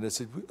 And I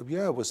said,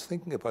 "Yeah, I was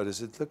thinking about it." I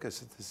said, "Look," I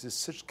said, "this is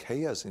such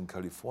chaos in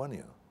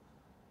California."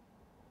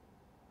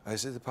 I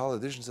said, "The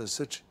politicians are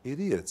such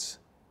idiots."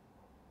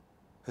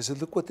 I said,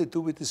 "Look what they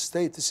do with this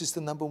state. This is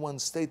the #1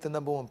 state, the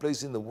 #1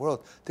 place in the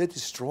world. They're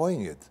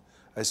destroying it."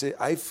 I say,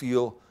 "I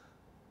feel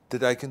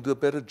that I can do a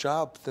better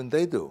job than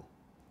they do.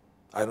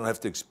 I don't have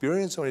the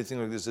experience or anything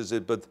like this." I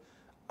said, "But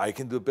I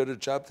can do a better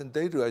job than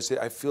they do." I say,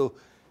 "I feel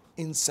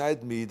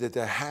inside me that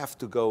I have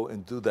to go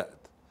and do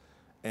that."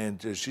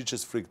 And she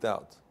just freaked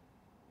out.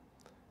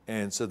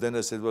 And so then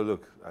I said, "Well,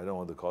 look, I don't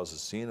want to cause a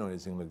scene or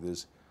anything like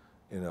this.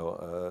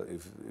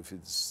 If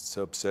it's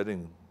so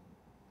upsetting,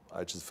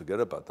 I just forget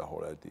about the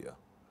whole idea."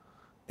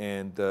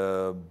 And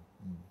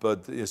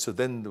But so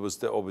then there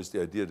was always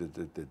the idea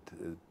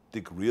that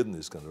Dick Riordan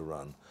is going to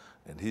run,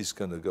 and he's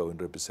going to go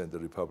and represent the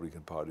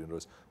Republican Party.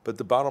 But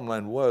the bottom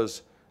line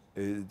was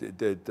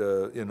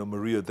that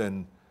Maria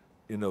then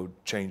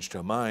changed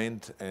her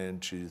mind,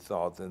 and she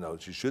thought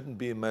she shouldn't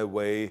be in my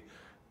way.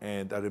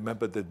 And I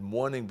remember that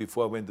morning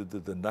before I went to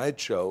the night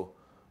show,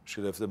 she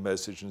left a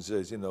message and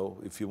says,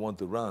 if you want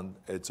to run,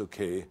 it's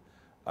okay.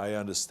 I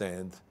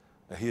understand.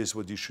 Here's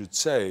what you should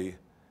say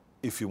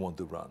if you want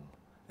to run.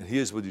 And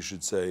here's what you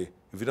should say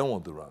if you don't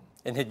want to run.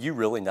 And had you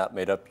really not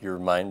made up your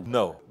mind?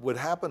 No. What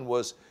happened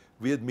was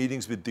we had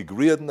meetings with Dick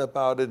Riordan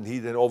about it, and he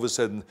then all of a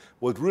sudden,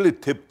 what really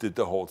tipped it,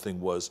 the whole thing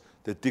was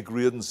that Dick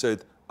Riordan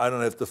said, I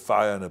don't have the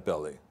fire in the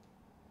belly.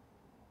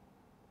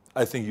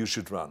 I think you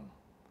should run.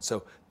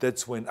 So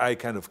that's when I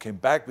kind of came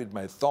back with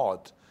my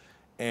thought,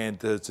 and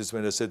that's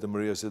when I said to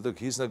Maria, I said, look,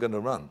 he's not going to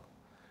run.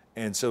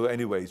 And so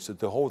anyway, so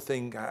the whole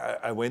thing,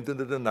 I went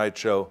into the night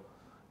show,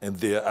 and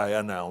there I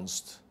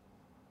announced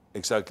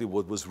exactly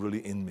what was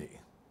really in me,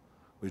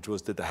 which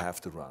was that I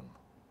have to run,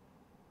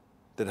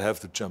 that I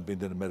have to jump in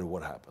no matter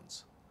what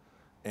happens.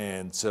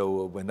 And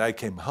so when I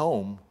came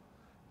home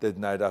that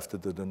night after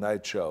the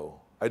night show,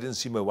 I didn't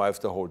see my wife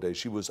the whole day.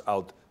 She was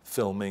out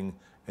filming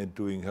and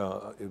doing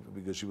her,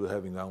 because she was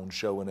having her own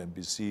show on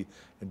NBC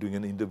and doing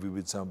an interview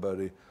with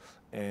somebody.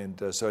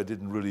 And so I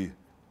didn't really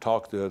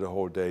talk to her the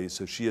whole day,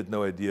 so she had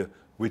no idea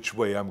which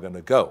way I'm going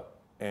to go.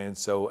 And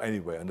so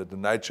anyway, under the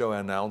night show I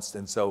announced,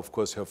 and so of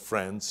course her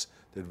friends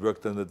that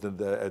worked at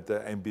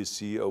the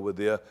NBC over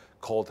there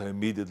called her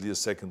immediately. A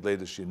second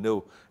later she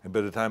knew, and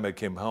by the time I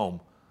came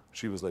home,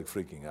 she was like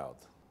freaking out.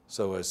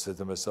 So I said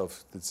to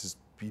myself, this is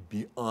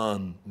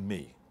beyond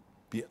me,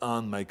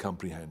 beyond my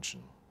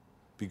comprehension,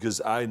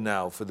 because I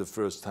now, for the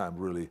first time,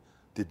 really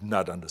did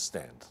not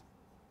understand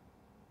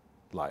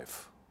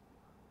life.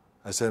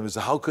 I said,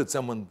 how could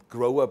someone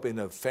grow up in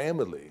a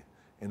family,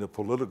 in a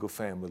political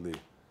family,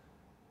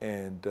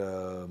 and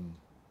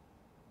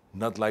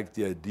not like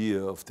the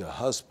idea of their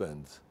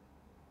husband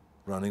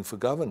running for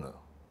governor?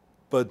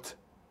 But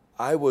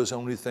I was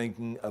only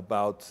thinking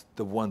about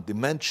the one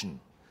dimension.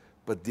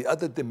 But the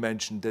other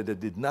dimension that I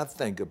did not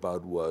think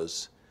about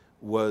was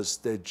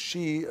that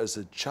she, as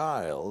a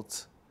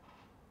child,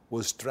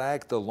 was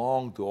dragged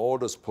along to all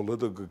those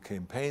political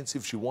campaigns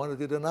if she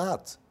wanted it or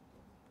not.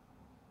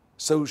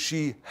 So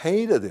she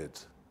hated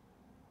it.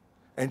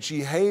 And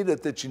she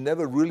hated that she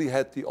never really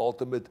had the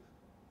ultimate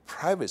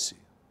privacy,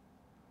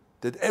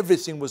 that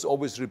everything was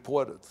always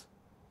reported.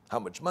 How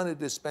much money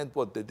they spent,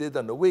 what they did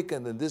on the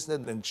weekend, and this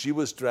and that. And she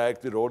was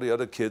dragged with all the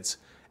other kids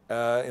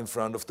in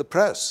front of the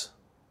press.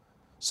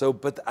 So,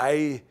 but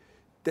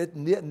that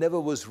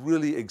never was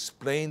really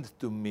explained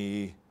to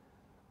me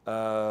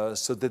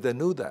so that I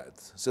knew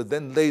that. So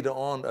then later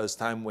on, as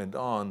time went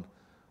on,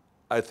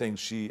 I think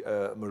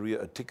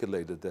Maria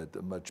articulated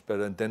that much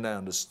better. And then I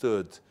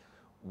understood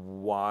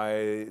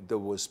why there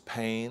was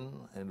pain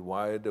and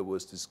why there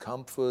was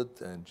discomfort.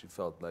 And she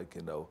felt like,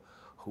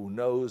 who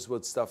knows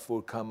what stuff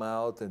will come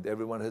out, and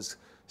everyone has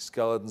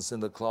skeletons in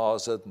the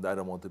closet, and I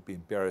don't want to be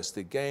embarrassed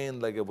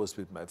again like I was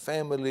with my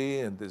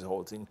family, and this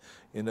whole thing,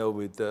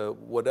 with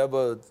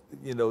whatever,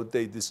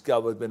 they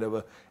discovered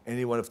whenever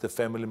any one of the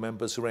family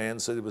members ran,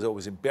 so it was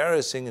always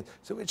embarrassing,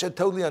 so which I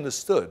totally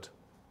understood.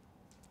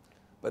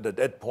 But at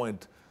that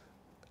point,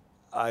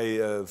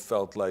 I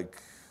felt like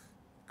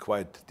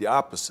quite the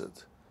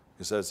opposite,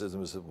 because I said to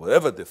myself,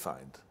 whatever they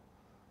find,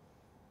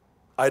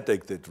 I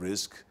take that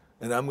risk,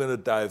 and I'm going to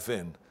dive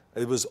in.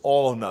 It was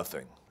all or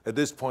nothing. At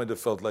this point, I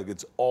felt like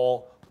it's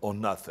all or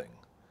nothing.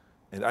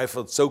 And I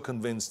felt so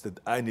convinced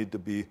that I need to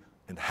be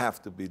and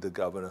have to be the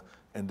governor,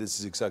 and this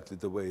is exactly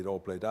the way it all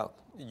played out.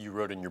 You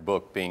wrote in your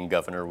book, being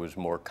governor was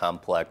more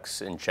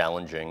complex and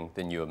challenging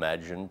than you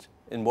imagined.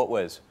 In what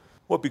ways?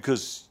 Well,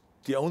 because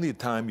the only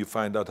time you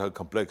find out how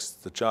complex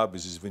the job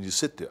is when you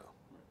sit there.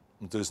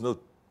 And there's no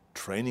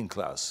training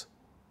class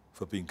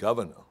for being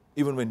governor.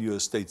 Even when you're a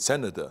state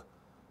senator,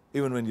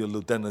 even when you're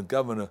lieutenant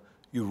governor,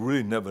 you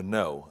really never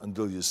know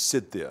until you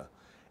sit there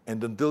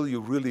and until you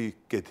really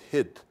get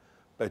hit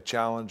by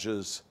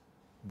challenges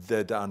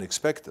that are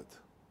unexpected.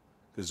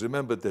 Because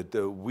remember that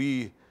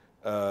we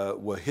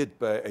were hit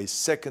by a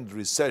second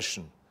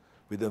recession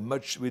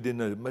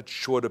within a much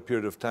shorter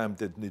period of time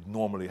than it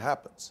normally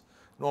happens.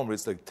 Normally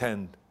it's like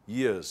 10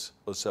 years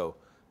or so.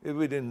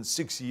 Within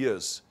 6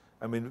 years,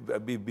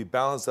 we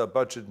balanced our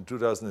budget in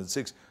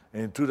 2006,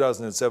 and in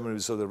 2007 we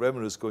saw the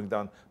revenues going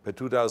down. By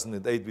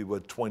 2008 we were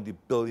 $20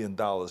 billion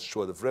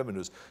short of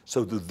revenues.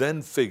 So to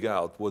then figure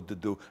out what to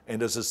do,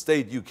 and as a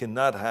state you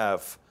cannot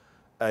have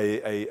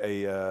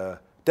a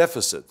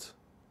deficit.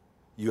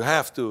 You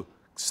have to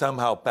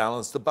somehow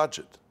balance the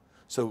budget.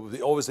 So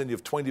all of a sudden you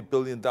have $20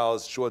 billion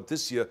short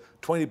this year,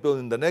 $20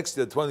 billion the next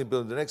year, $20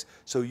 billion the next.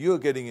 So you're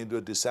getting into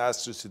a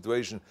disastrous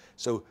situation.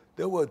 So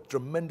there were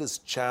tremendous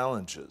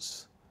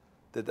challenges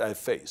that I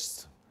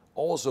faced.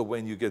 Also,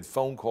 when you get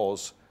phone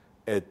calls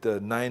at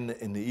 9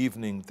 in the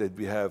evening that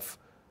we have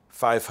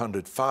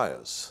 500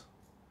 fires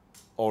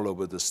all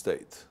over the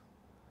state.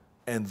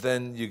 And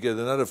then you get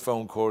another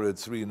phone call at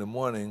 3 in the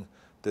morning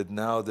that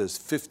now there's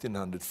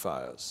 1,500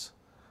 fires.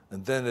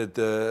 And then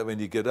when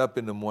you get up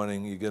in the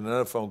morning, you get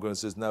another phone call and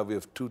says, now we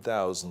have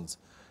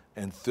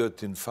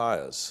 2,013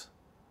 fires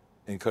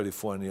in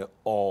California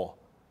all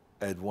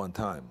at one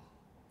time.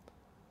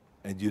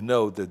 And you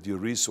know that your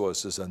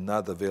resources are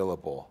not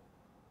available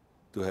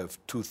to have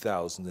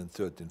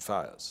 2,013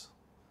 fires.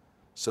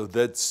 So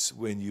that's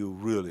when you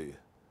really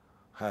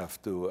have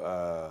to,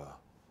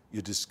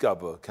 you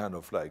discover kind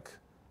of like,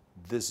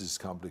 this is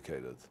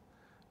complicated.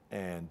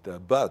 And,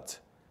 but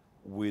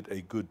with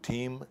a good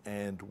team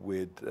and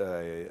with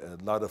a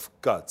lot of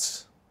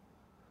guts,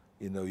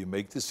 you know, you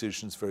make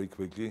decisions very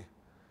quickly,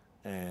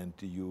 and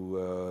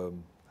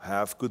you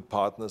have good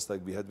partners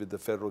like we had with the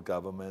federal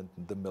government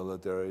and the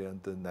military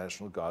and the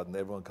National Guard and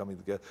everyone coming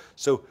together.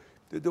 So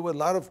there were a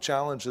lot of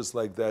challenges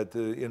like that.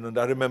 You know, and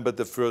I remember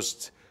the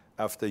first,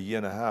 after a year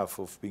and a half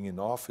of being in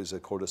office, I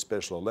called a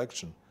special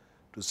election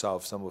to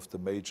solve some of the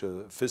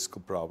major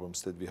fiscal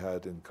problems that we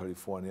had in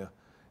California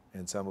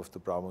and some of the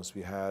problems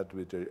we had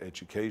with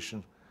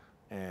education.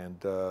 And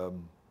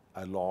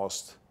I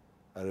lost,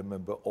 I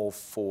remember, all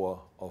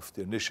 4 of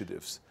the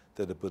initiatives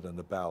that I put on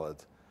the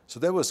ballot. So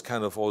that was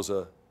kind of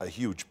also a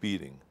huge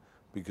beating,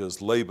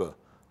 because Labor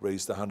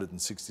raised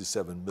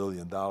 $167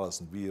 million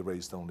and we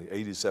raised only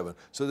 87.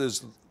 So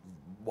there's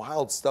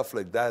wild stuff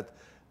like that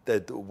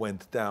that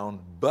went down.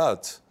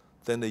 But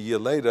then a year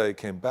later I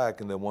came back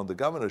and I won the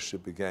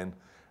governorship again.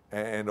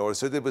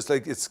 So it was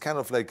like, it's kind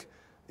of like,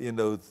 you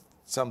know,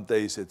 some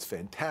days it's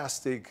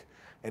fantastic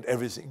and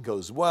everything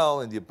goes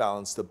well and you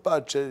balance the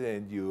budget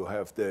and you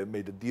have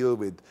made a deal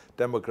with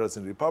Democrats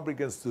and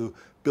Republicans to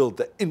build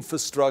the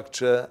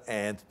infrastructure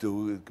and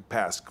to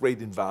pass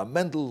great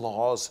environmental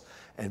laws,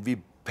 and we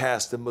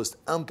passed the most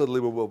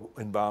unbelievable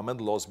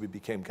environmental laws. We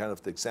became kind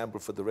of the example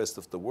for the rest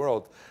of the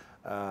world,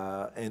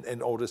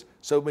 and all this.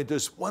 So I mean,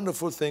 there's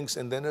wonderful things,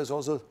 and then there's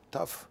also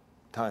tough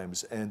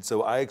times. And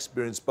so I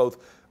experienced both,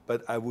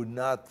 but I would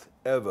not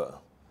ever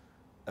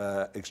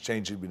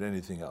exchange it with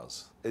anything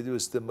else. It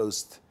was the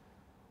most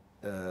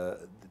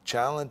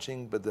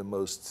challenging, but the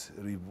most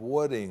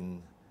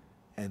rewarding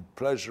and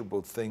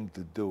pleasurable thing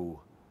to do.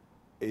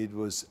 It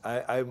was,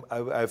 I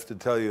have to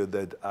tell you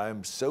that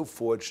I'm so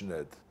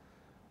fortunate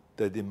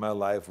that in my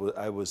life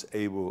I was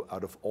able,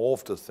 out of all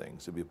of the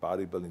things, to be a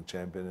bodybuilding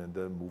champion and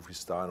a movie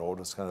star and all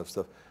this kind of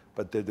stuff,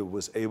 but that I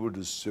was able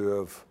to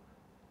serve,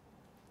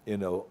 you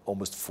know,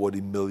 almost 40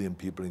 million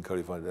people in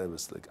California. That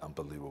was like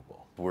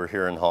unbelievable. We're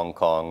here in Hong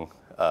Kong.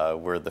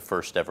 We're the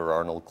first ever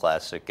Arnold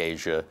Classic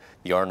Asia.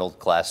 The Arnold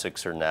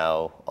Classics are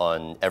now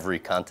on every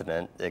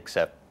continent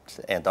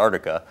except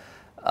Antarctica.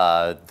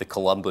 The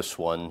Columbus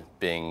one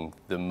being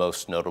the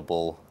most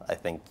notable. I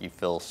think you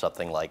fill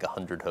something like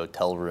 100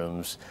 hotel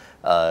rooms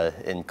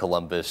in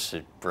Columbus.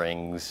 It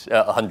brings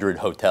 100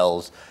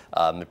 hotels.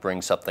 It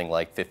brings something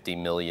like 50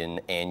 million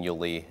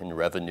annually in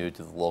revenue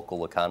to the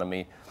local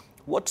economy.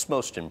 What's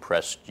most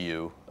impressed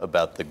you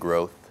about the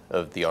growth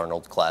of the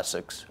Arnold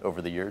Classics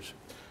over the years?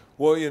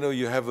 Well, you know,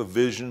 you have a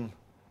vision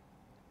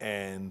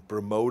and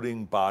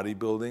promoting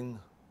bodybuilding,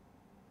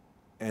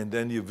 and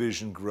then your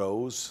vision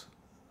grows.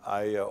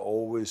 I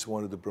always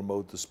wanted to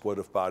promote the sport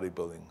of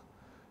bodybuilding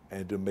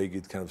and to make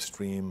it kind of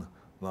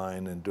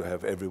streamlined and to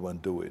have everyone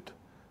do it.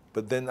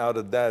 But then out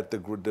of that,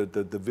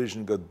 the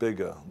vision got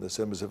bigger. The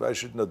same as if I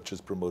should not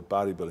just promote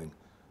bodybuilding,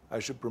 I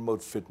should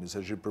promote fitness,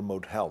 I should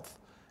promote health.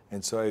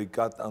 And so I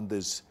got on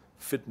this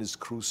fitness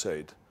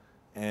crusade,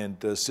 and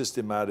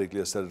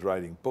systematically I started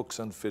writing books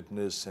on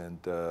fitness and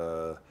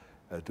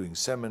doing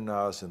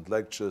seminars and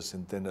lectures.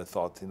 And then I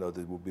thought, you know,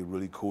 that would be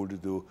really cool to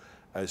do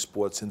a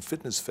sports and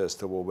fitness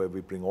festival where we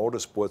bring all the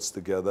sports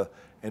together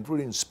and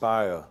really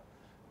inspire,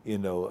 you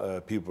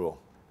know, people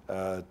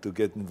to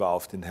get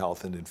involved in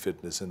health and in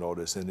fitness and all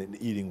this and in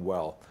eating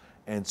well.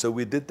 And so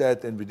we did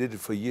that, and we did it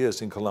for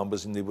years in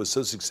Columbus, and it was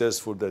so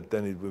successful that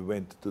then we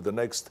went to the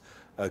next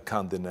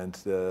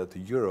continent, to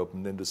Europe,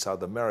 and then to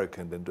South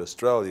America, and then to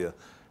Australia,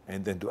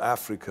 and then to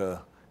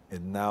Africa,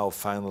 and now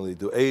finally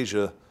to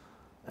Asia.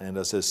 And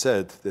as I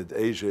said, that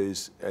Asia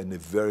is a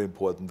very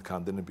important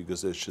continent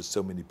because there's just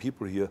so many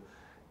people here.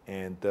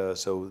 And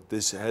so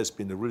this has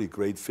been a really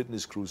great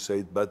fitness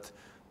crusade, but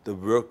the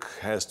work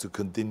has to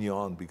continue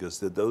on because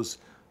those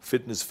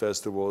fitness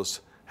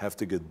festivals have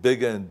to get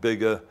bigger and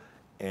bigger.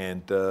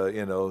 And,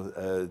 you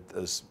know,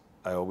 as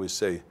I always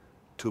say,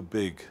 too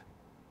big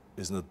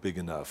is not big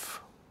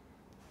enough.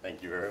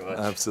 Thank you very much.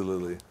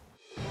 Absolutely.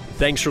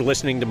 Thanks for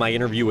listening to my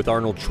interview with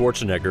Arnold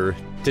Schwarzenegger.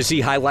 To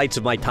see highlights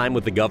of my time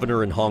with the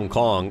governor in Hong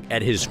Kong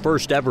at his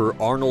first ever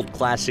Arnold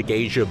Classic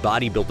Asia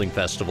Bodybuilding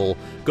Festival,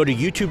 go to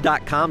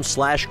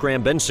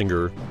youtube.com/Graham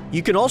Bensinger.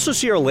 You can also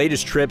see our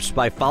latest trips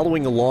by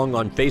following along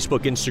on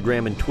Facebook,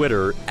 Instagram, and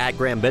Twitter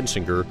 @Graham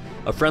Bensinger.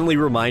 A friendly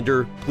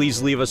reminder,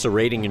 please leave us a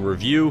rating and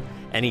review.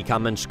 Any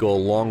comments go a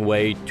long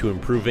way to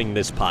improving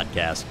this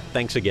podcast.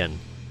 Thanks again.